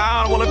blonde in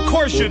town? Well, of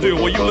course you do.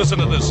 Well, you listen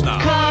to this now.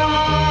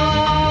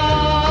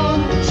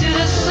 Come to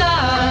the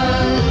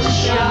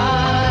sunshine,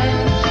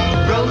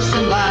 throw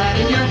some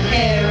light in your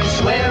hair and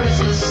swear it's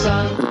the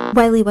sun.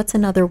 Wylie, what's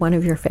another one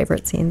of your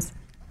favorite scenes?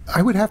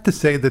 I would have to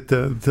say that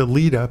the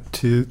lead up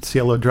to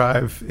Cielo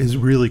Drive is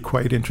really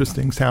quite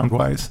interesting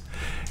sound-wise.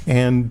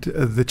 And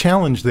the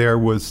challenge there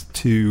was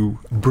to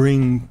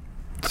bring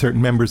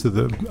certain members of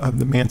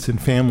the Manson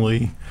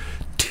family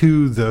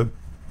to the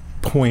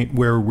point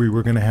where we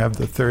were going to have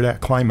the third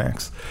act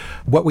climax.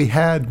 What we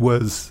had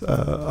was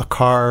a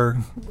car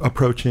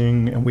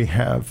approaching, and we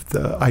have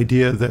the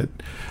idea that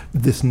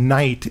this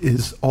night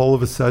is all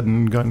of a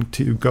sudden going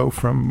to go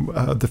from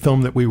the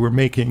film that we were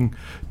making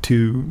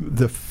to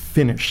the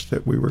finish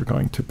that we were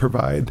going to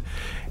provide.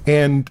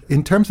 And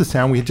in terms of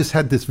sound, we had just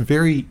had this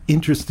very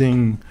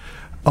interesting,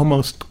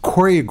 almost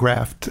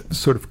choreographed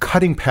sort of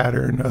cutting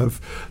pattern of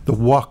the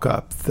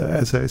walk-up.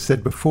 As I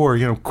said before,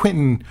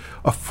 Quentin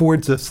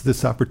affords us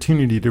this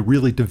opportunity to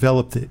really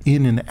develop the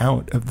in and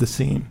out of the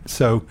scene.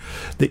 So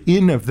the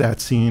in of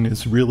that scene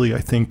is really, I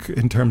think,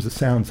 in terms of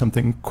sound,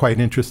 something quite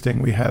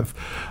interesting. We have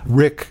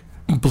Rick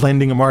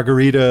blending a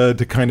margarita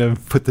to kind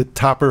of put the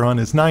topper on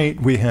his night.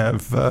 We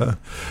have,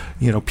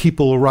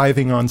 people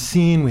arriving on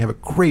scene. We have a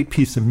great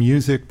piece of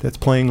music that's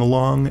playing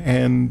along,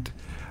 and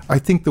I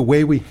think the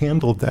way we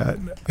handled that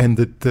and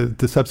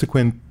the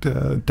subsequent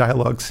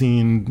dialogue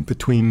scene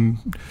between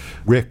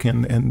Rick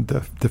and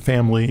the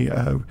family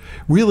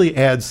really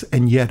adds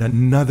and yet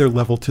another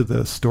level to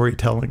the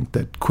storytelling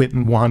that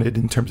Quentin wanted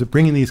in terms of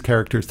bringing these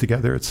characters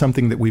together. It's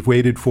something that we've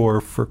waited for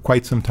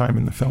quite some time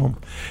in the film.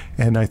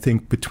 And I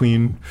think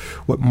between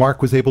what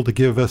Mark was able to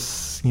give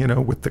us,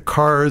 with the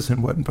cars,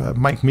 and what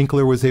Mike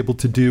Minkler was able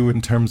to do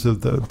in terms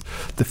of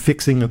the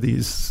fixing of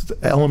these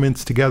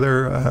elements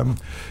together,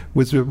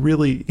 was a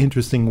really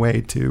interesting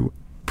way to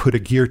put a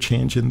gear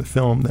change in the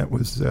film that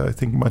was, I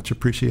think, much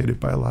appreciated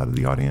by a lot of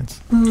the audience.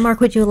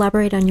 Mark, would you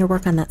elaborate on your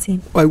work on that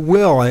scene? I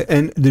will.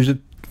 And there's a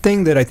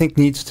thing that I think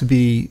needs to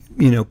be,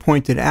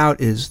 pointed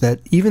out is that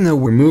even though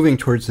we're moving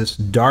towards this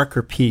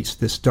darker piece,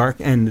 this dark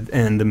end,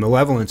 and the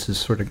malevolence is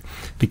sort of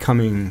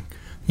becoming,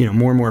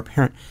 more and more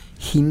apparent,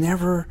 he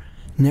never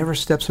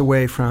steps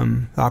away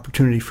from the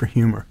opportunity for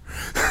humor.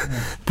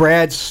 Yeah.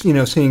 Brad's,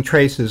 seeing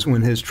traces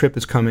when his trip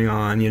is coming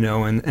on,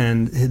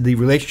 and the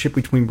relationship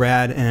between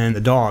Brad and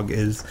the dog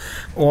is,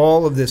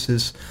 all of this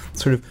is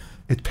sort of,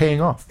 it's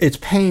paying off. It's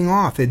paying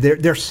off.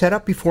 They're set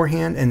up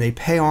beforehand, and they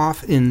pay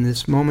off in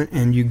this moment,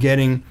 and you're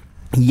getting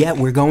Yet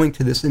we're going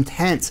to this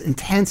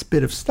intense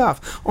bit of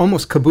stuff,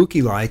 almost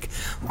kabuki-like,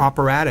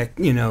 operatic,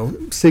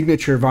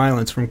 signature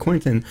violence from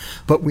Quentin.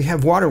 But we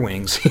have water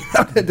wings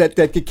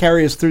that could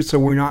carry us through, so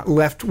we're not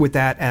left with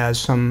that as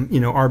some,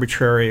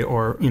 arbitrary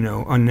or,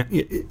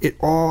 it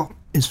all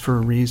is for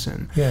a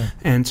reason. Yeah.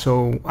 And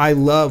so I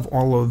love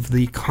all of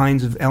the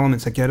kinds of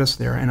elements that get us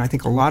there. And I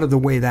think a lot of the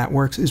way that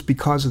works is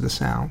because of the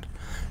sound.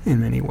 In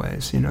many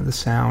ways, the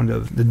sound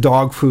of the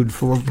dog food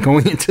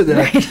going into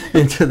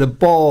the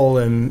bowl,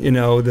 and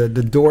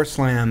the door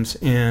slams,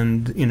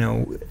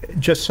 and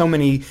just so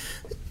many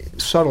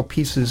subtle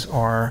pieces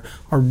are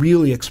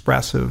really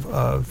expressive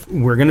of,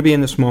 we're going to be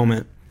in this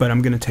moment, but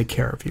I'm going to take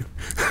care of you.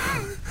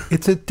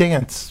 It's a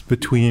dance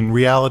between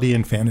reality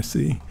and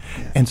fantasy,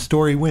 and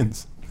story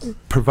wins,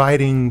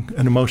 providing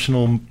an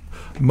emotional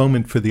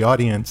moment for the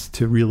audience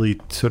to really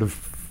sort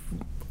of,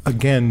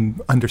 again,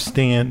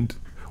 understand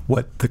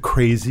what the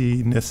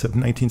craziness of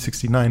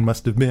 1969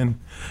 must have been.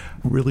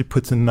 Really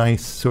puts a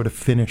nice sort of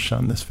finish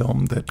on this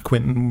film that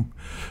Quentin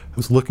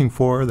was looking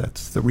for.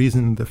 That's the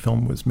reason the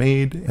film was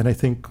made. And I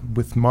think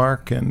with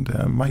Mark and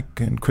Mike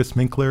and Chris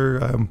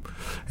Minkler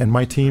and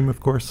my team,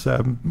 of course,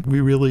 we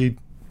really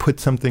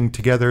put something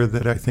together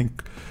that I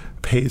think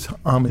pays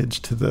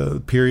homage to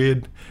the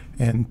period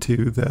and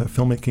to the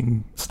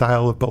filmmaking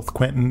style of both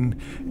Quentin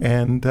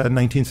and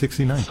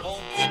 1969.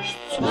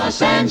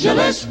 Los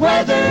Angeles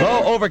weather.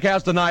 Low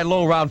overcast tonight,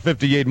 low around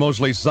 58,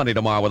 mostly sunny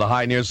tomorrow with a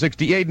high near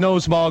 68. No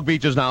smog,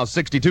 beaches now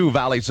 62,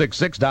 Valley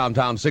 66,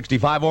 downtown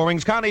 65,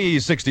 Orange County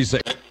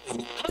 66.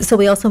 So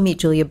we also meet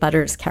Julia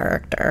Butter's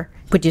character.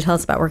 Would you tell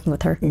us about working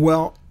with her?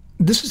 Well,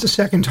 this is the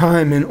second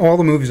time in all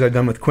the movies I've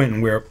done with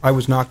Quentin where I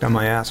was knocked on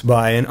my ass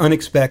by an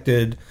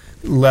unexpected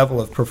level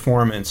of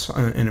performance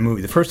in a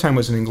movie. The first time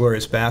was in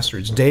Inglourious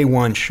Bastards. Day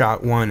one,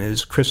 shot one,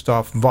 is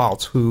Christoph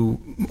Waltz, who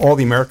all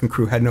the American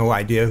crew had no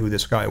idea who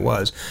this guy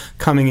was,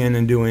 coming in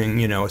and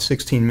doing, a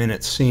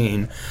 16-minute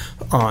scene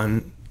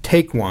on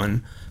take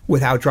one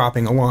without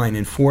dropping a line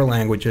in 4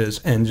 languages,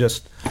 and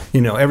just,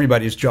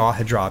 everybody's jaw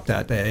had dropped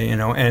that day,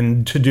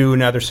 and to do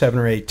another 7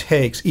 or 8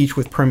 takes, each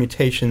with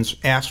permutations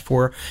asked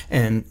for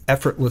and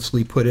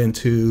effortlessly put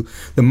into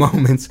the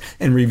moments,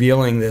 and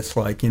revealing this,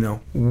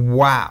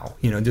 wow,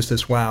 just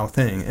this wow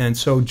thing. And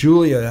so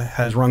Julia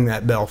has rung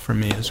that bell for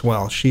me as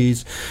well.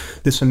 She's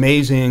this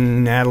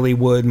amazing Natalie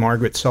Wood,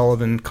 Margaret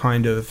Sullivan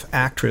kind of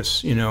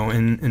actress,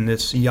 in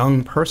this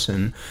young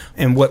person.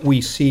 And what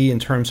we see in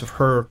terms of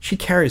her, she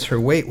carries her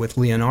weight with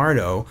Leonardo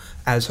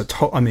as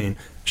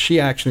she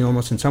actually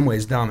almost in some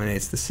ways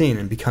dominates the scene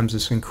and becomes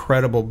this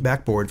incredible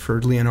backboard for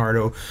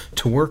Leonardo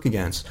to work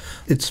against.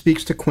 It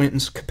speaks to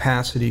Quentin's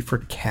capacity for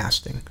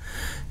casting.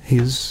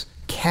 His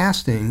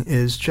casting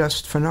is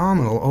just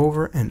phenomenal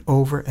over and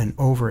over and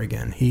over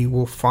again. He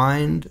will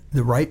find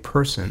the right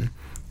person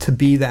to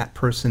be that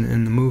person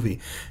in the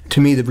movie.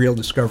 To me, the real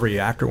discovery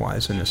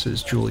actor-wise in this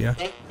is Julia.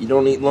 You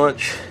don't eat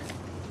lunch?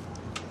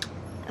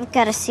 I've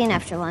got a scene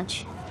after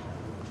lunch.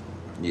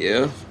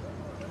 Yeah?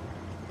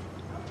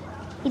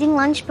 Eating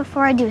lunch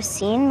before I do a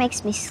scene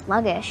makes me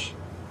sluggish.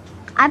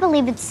 I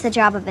believe it's the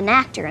job of an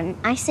actor, and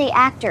I say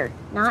actor,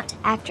 not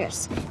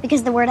actress,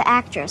 because the word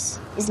actress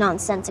is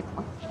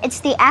nonsensical.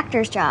 It's the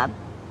actor's job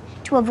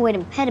to avoid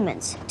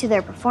impediments to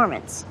their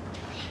performance.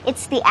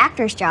 It's the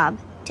actor's job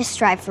to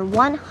strive for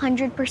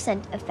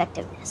 100%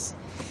 effectiveness.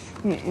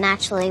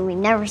 Naturally, we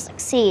never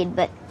succeed,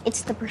 but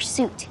it's the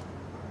pursuit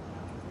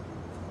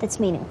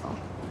that's meaningful.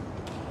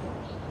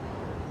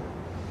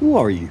 Who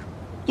are you?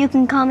 You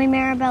can call me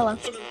Marabella.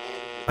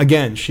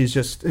 Again, she's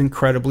just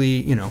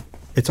incredibly,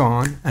 it's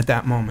on at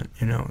that moment,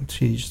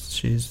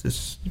 she's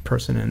this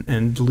person,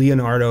 and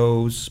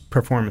Leonardo's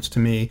performance to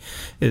me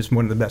is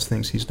one of the best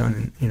things he's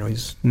done, and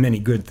he's many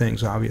good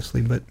things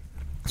obviously, but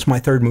it's my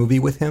third movie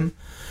with him.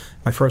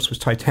 My first was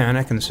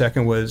Titanic, and the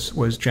second was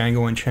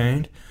Django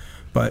Unchained,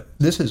 but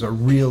this is a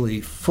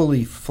really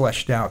fully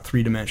fleshed out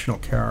 3-dimensional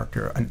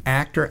character, an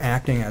actor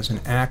acting as an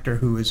actor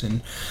who is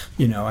in,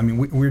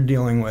 we're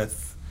dealing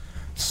with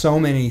so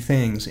many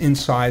things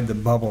inside the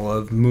bubble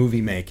of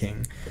movie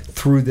making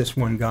through this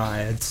one guy.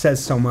 It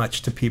says so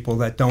much to people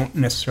that don't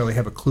necessarily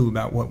have a clue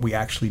about what we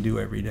actually do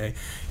every day.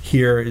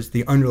 Here is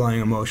the underlying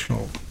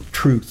emotional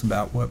truth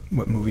about what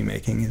movie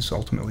making is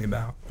ultimately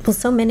about. Well,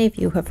 so many of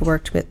you have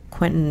worked with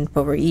Quentin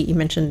over, you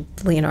mentioned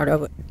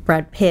Leonardo,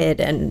 Brad Pitt,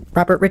 and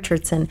Robert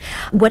Richardson.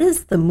 What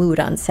is the mood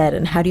on set,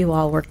 and how do you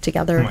all work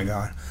together? Oh my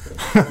God.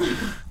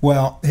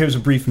 Well, here's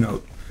a brief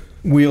note.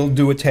 We'll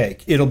do a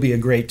take. It'll be a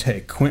great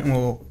take. Quentin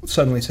will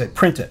suddenly say,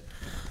 print it.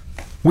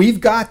 We've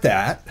got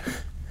that,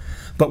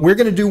 but we're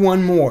going to do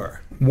one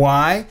more.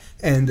 Why?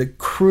 And the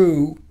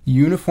crew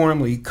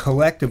uniformly,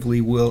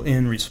 collectively will,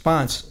 in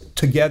response,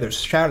 together,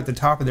 shout at the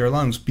top of their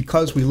lungs,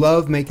 because we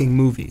love making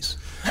movies.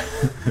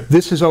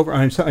 This is over.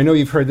 I know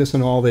you've heard this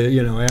in all the,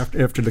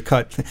 after the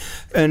cut.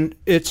 And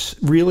it's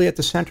really at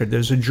the center.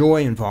 There's a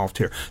joy involved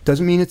here.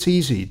 Doesn't mean it's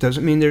easy.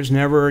 Doesn't mean there's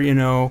never,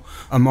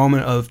 a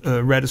moment of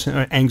reticence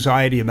or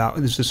anxiety about,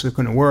 is this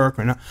going to work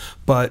or not?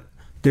 But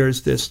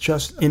There's this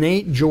just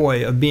innate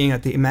joy of being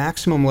at the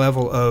maximum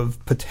level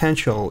of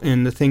potential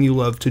in the thing you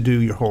love to do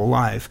your whole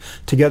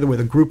life, together with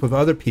a group of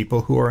other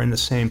people who are in the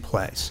same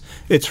place.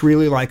 It's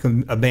really like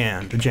a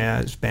band, a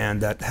jazz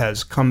band that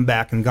has come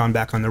back and gone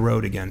back on the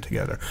road again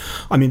together.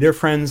 I mean, they're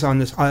friends on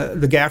this.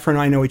 The gaffer and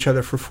I know each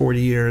other for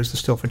 40 years, the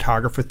still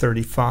photographer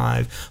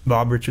 35.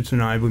 Bob Richardson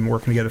and I have been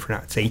working together for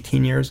now, it's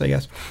 18 years, I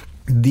guess.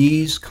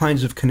 These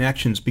kinds of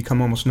connections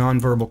become almost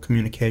nonverbal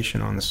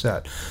communication on the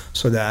set,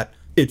 so that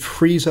it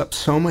frees up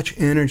so much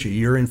energy,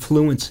 your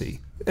influency.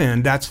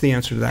 And that's the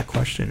answer to that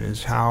question,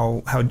 is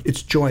how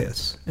it's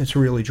joyous. It's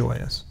really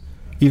joyous.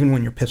 Even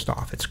when you're pissed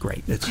off, it's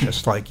great. It's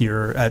just like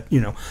you're at,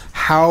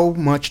 how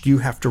much do you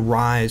have to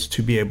rise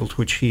to be able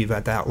to achieve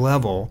at that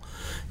level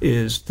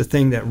is the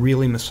thing that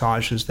really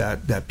massages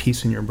that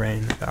piece in your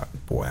brain about,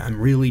 boy, I'm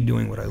really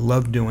doing what I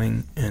love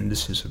doing, and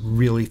this is a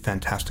really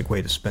fantastic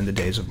way to spend the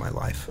days of my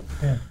life.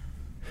 Yeah.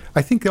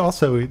 I think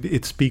also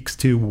it speaks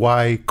to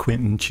why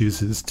Quentin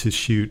chooses to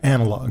shoot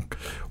analog,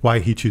 why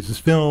he chooses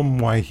film,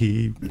 why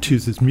he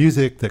chooses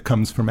music that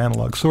comes from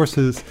analog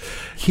sources.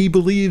 He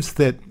believes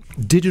that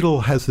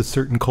digital has a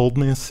certain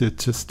coldness.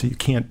 It's just, you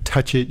can't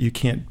touch it, you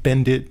can't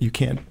bend it, you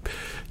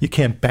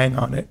can't bang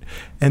on it.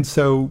 And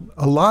so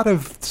a lot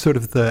of sort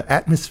of the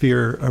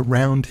atmosphere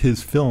around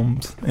his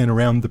films and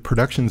around the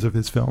productions of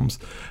his films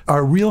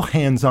are real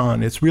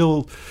hands-on. It's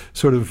real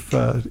sort of,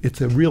 it's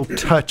a real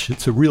touch,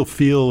 it's a real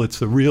feel,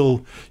 it's a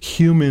real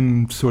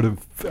human sort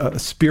of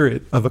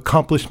spirit of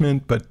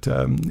accomplishment, but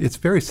it's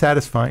very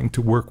satisfying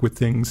to work with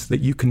things that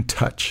you can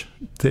touch,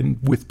 than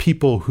with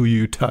people who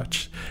you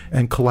touch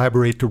and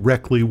collaborate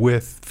directly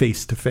with,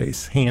 face to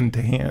face, hand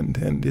to hand.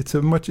 And it's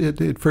a much,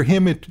 for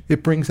him,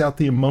 it brings out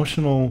the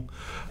emotional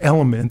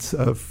elements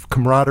of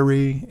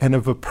camaraderie and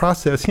of a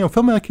process.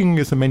 Filmmaking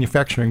is a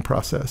manufacturing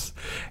process,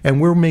 and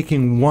we're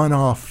making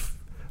one-off,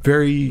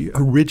 very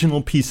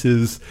original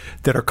pieces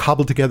that are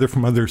cobbled together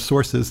from other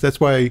sources. That's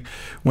why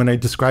when I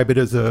describe it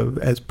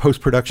as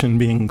post-production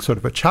being sort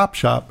of a chop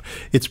shop,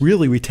 it's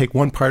really, we take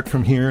one part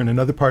from here and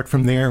another part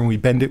from there, and we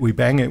bend it, we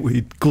bang it,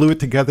 we glue it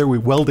together, we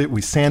weld it,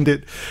 we sand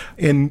it.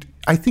 And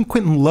I think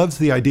Quentin loves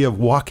the idea of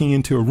walking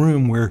into a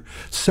room where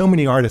so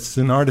many artists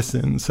and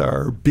artisans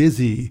are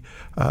busy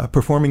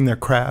performing their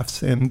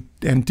crafts and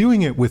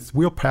doing it with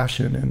real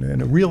passion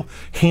and a real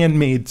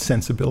handmade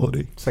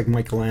sensibility. It's like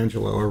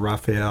Michelangelo or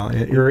Raphael.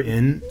 You're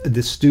in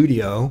the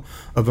studio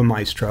of a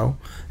maestro,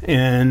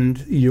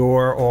 and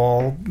you're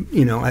all,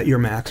 at your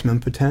maximum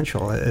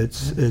potential.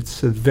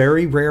 It's a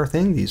very rare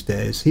thing these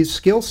days. His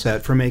skill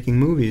set for making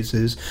movies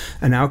is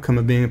an outcome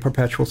of being a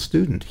perpetual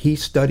student. He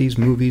studies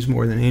movies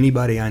more than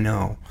anybody I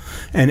know.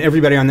 And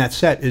everybody on that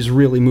set is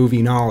really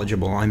movie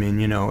knowledgeable. I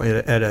mean,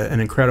 at an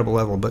incredible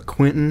level. But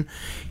Quentin,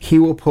 he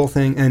will pull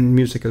things, and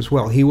music as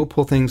well, he will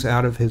pull things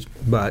out of his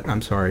butt,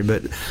 I'm sorry,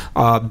 but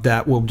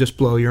that will just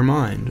blow your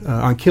mind.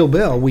 On Kill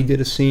Bill, we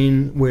did a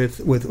scene with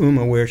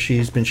Uma where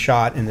she's been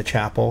shot in the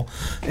chapel,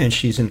 and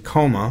she's in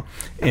coma,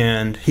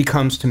 and he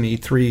comes to me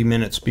 3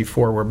 minutes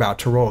before we're about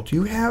to roll. Do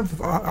you have,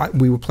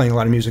 we were playing a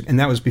lot of music, and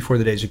that was before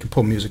the days you could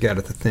pull music out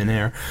of the thin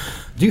air.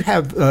 Do you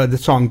have the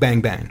song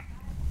Bang Bang?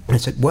 And I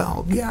said,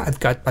 well, yeah, I've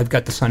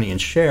got the Sonny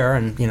and Cher,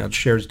 and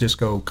Cher's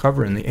disco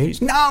cover in the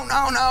 80s.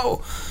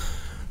 No.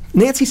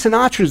 Nancy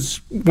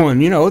Sinatra's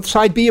one,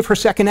 side B of her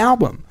second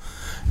album.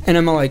 And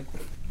I'm like,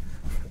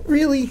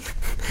 really?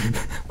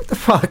 What the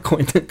fuck,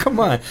 Quentin? Come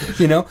on,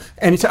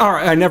 And it's all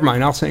right, never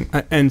mind, I'll sing.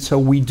 And so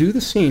we do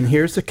the scene.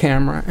 Here's the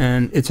camera,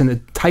 and it's in a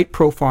tight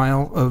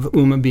profile of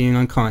Uma being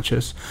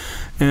unconscious.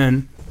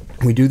 And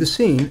we do the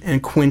scene,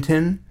 and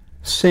Quentin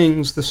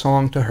sings the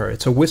song to her.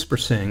 It's a whisper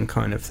sing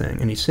kind of thing.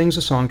 And he sings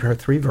the song to her,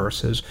 3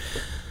 verses.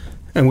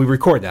 And we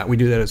record that. We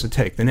do that as a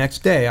take. The next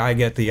day, I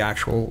get the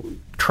actual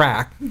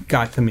track,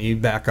 got to me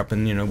back up,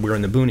 and we're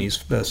in the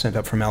boonies, sent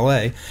up from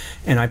L.A.,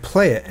 and I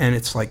play it, and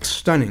it's like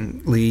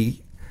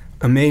stunningly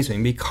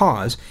amazing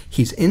because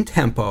he's in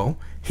tempo,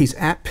 he's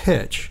at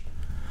pitch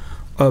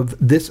of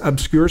this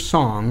obscure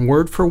song,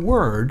 word for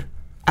word,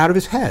 out of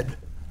his head.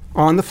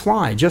 On the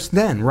fly, just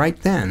then,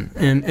 right then.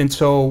 And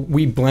so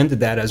we blended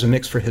that as a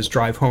mix for his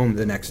drive home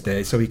the next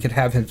day, so he could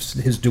have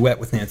his duet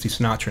with Nancy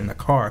Sinatra in the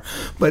car.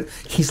 But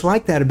he's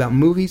like that about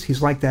movies, he's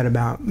like that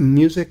about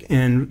music,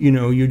 and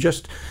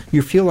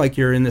you feel like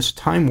you're in this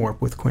time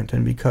warp with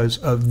Quentin because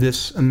of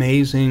this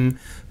amazing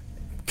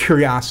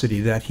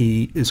curiosity that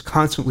he is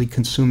constantly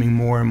consuming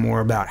more and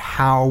more about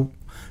how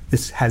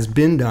this has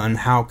been done,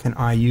 how can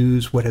I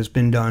use what has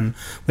been done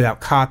without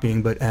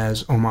copying, but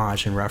as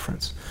homage and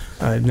reference.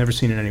 I've never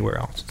seen it anywhere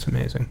else. It's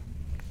amazing.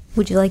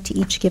 Would you like to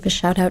each give a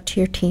shout out to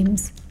your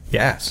teams?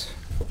 Yes.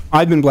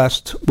 I've been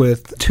blessed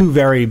with 2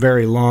 very,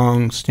 very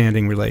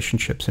long-standing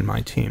relationships in my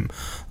team.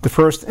 The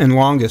first and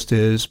longest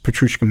is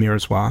Petrushka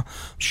Mirzwa.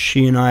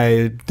 She and I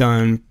have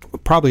done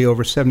probably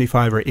over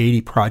 75 or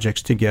 80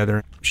 projects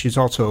together. She's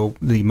also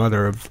the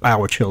mother of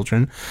our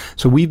children.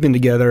 So we've been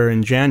together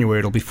in January.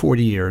 It'll be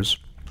 40 years.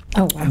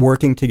 Oh, wow.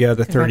 Working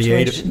together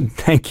 38 of them.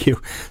 Thank you.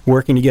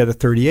 Working together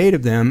 38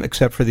 of them,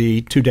 except for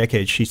the 2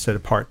 decades she set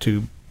apart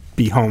to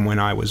be home when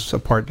I was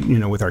apart,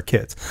 with our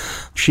kids.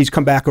 She's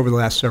come back over the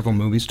last several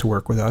movies to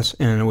work with us,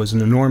 and it was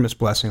an enormous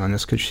blessing on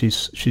this because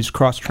she's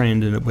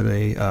cross-trained in it with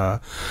a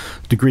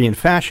degree in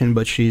fashion,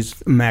 but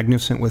she's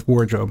magnificent with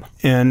wardrobe.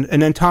 And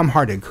then Tom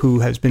Hardig, who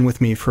has been with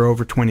me for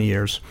over 20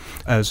 years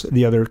as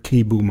the other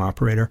key boom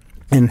operator,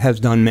 and has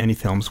done many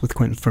films with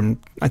Quentin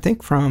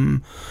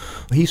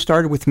he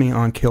started with me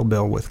on Kill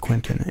Bill with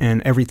Quentin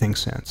and everything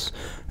since.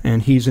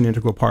 And he's an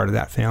integral part of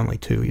that family,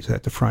 too. He's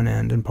at the front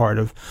end and part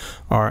of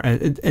our...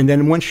 And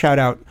then one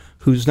shout-out,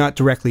 who's not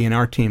directly in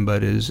our team,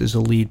 but is a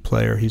lead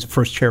player. He's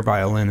first chair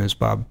violin, is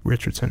Bob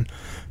Richardson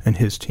and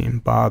his team.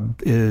 Bob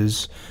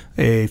is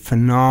a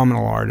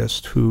phenomenal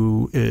artist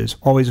who is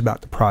always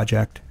about the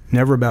project,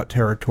 never about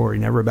territory,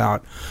 never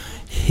about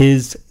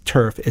his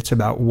turf. It's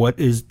about what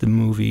is the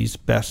movie's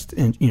best,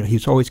 and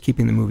he's always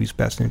keeping the movie's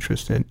best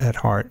interest at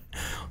heart.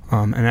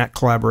 And that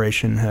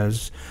collaboration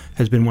has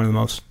been one of the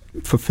most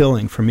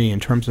fulfilling for me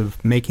in terms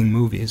of making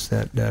movies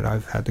that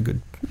I've had the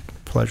good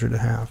pleasure to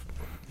have.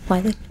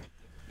 Wylie?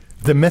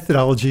 The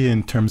methodology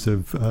in terms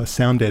of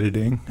sound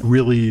editing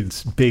really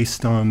is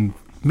based on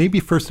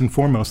maybe first and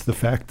foremost the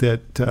fact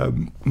that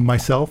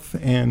myself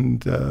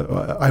and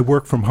I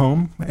work from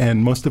home,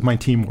 and most of my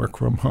team work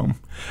from home,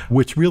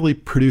 which really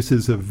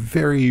produces a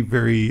very,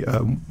 very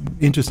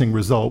interesting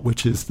result,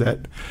 which is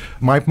that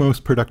my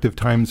most productive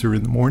times are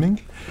in the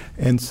morning.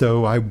 And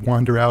so I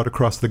wander out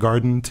across the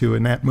garden to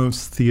an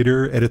Atmos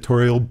theater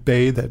editorial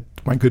bay that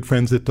my good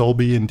friends at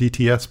Dolby and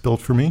DTS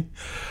built for me.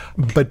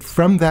 But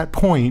from that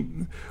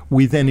point,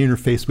 we then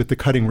interface with the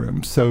cutting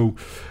room. So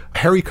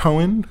Harry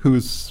Cohen,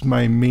 who's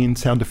my main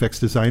sound effects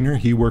designer,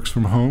 he works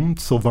from home.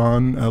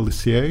 Sylvain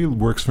Lussier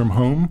works from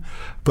home.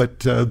 But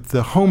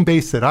the home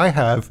base that I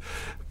have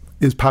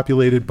is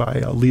populated by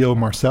Leo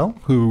Marcel,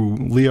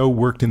 Leo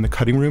worked in the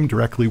cutting room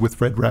directly with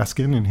Fred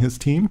Raskin and his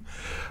team.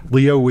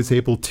 Leo was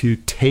able to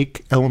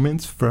take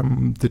elements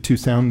from the two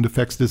sound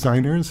effects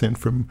designers and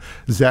from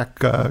Zach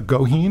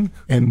Goheen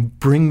and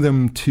bring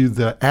them to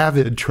the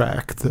Avid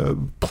track, the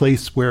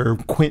place where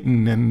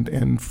Quentin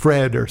and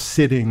Fred are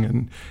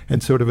sitting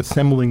and sort of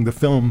assembling the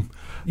film,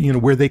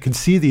 where they could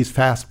see these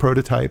fast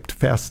treatments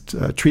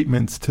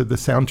to the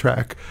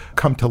soundtrack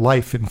come to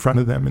life in front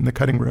of them in the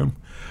cutting room.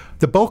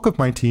 The bulk of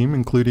my team,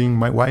 including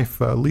my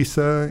wife,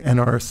 Lisa, and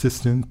our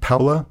assistant,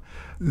 Paula,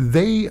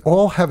 they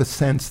all have a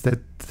sense that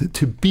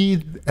to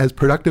be as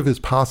productive as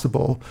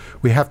possible,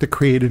 we have to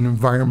create an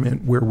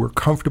environment where we're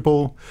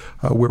comfortable,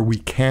 where we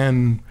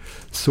can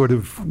sort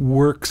of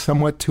work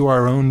somewhat to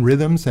our own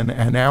rhythms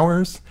and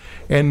hours.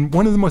 And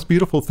one of the most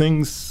beautiful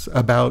things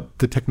about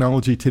the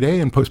technology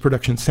today, and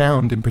post-production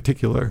sound in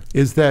particular,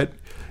 is that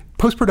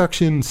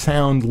post-production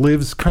sound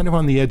lives kind of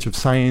on the edge of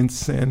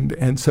science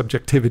and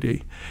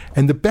subjectivity.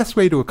 And the best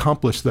way to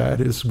accomplish that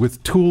is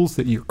with tools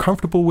that you're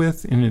comfortable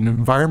with in an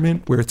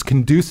environment where it's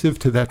conducive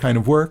to that kind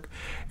of work.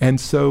 And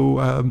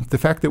so the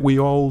fact that we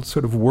all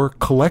sort of work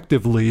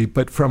collectively,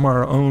 but from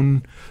our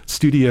own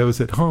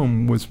studios at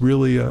home, was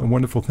really a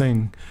wonderful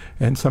thing,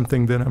 and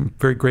something that I'm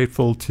very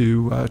grateful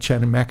to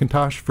Shannon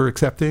McIntosh for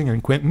accepting,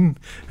 and Quentin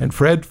and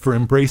Fred for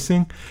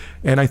embracing.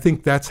 And I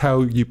think that's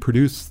how you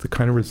produce the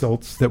kind of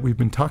results that we've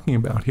been talking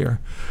about here.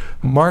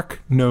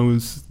 Mark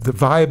knows the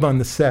vibe on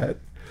the set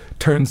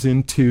turns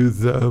into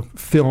the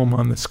film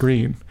on the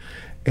screen.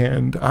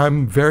 And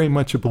I'm very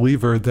much a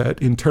believer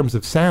that in terms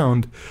of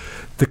sound,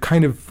 the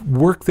kind of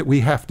work that we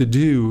have to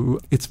do,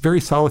 it's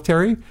very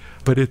solitary,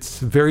 but it's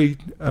very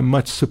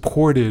much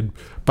supported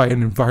by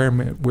an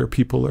environment where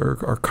people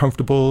are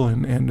comfortable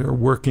and are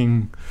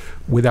working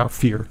without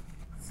fear.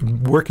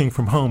 Working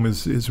from home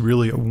is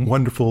really a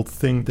wonderful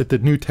thing that the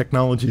new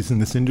technologies in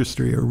this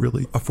industry are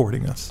really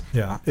affording us.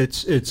 Yeah,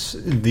 it's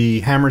the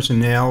hammers and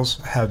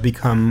nails have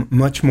become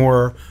much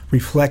more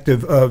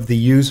reflective of the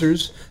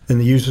users than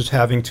the users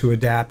having to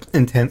adapt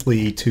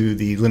intently to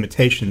the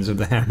limitations of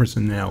the hammers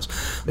and nails.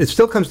 It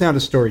still comes down to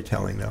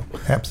storytelling, though.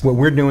 Absolutely.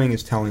 What we're doing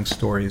is telling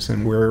stories,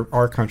 and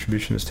our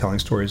contribution is telling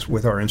stories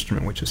with our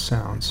instrument, which is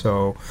sound.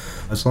 So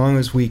as long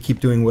as we keep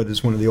doing what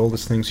is one of the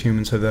oldest things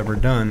humans have ever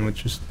done,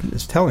 which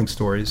is telling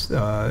stories,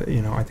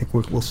 I think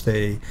we'll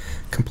stay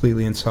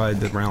completely inside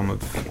the realm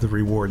of the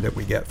reward that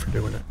we get for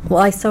doing it.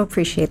 Well, I so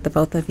appreciate the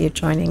both of you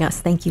joining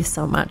us. Thank you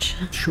so much.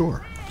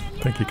 Sure.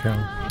 Thank you,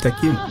 Carolyn.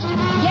 Thank you.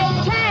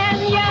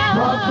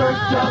 Robert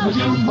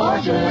W.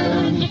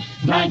 Morgan,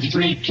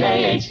 93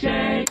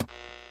 KHK.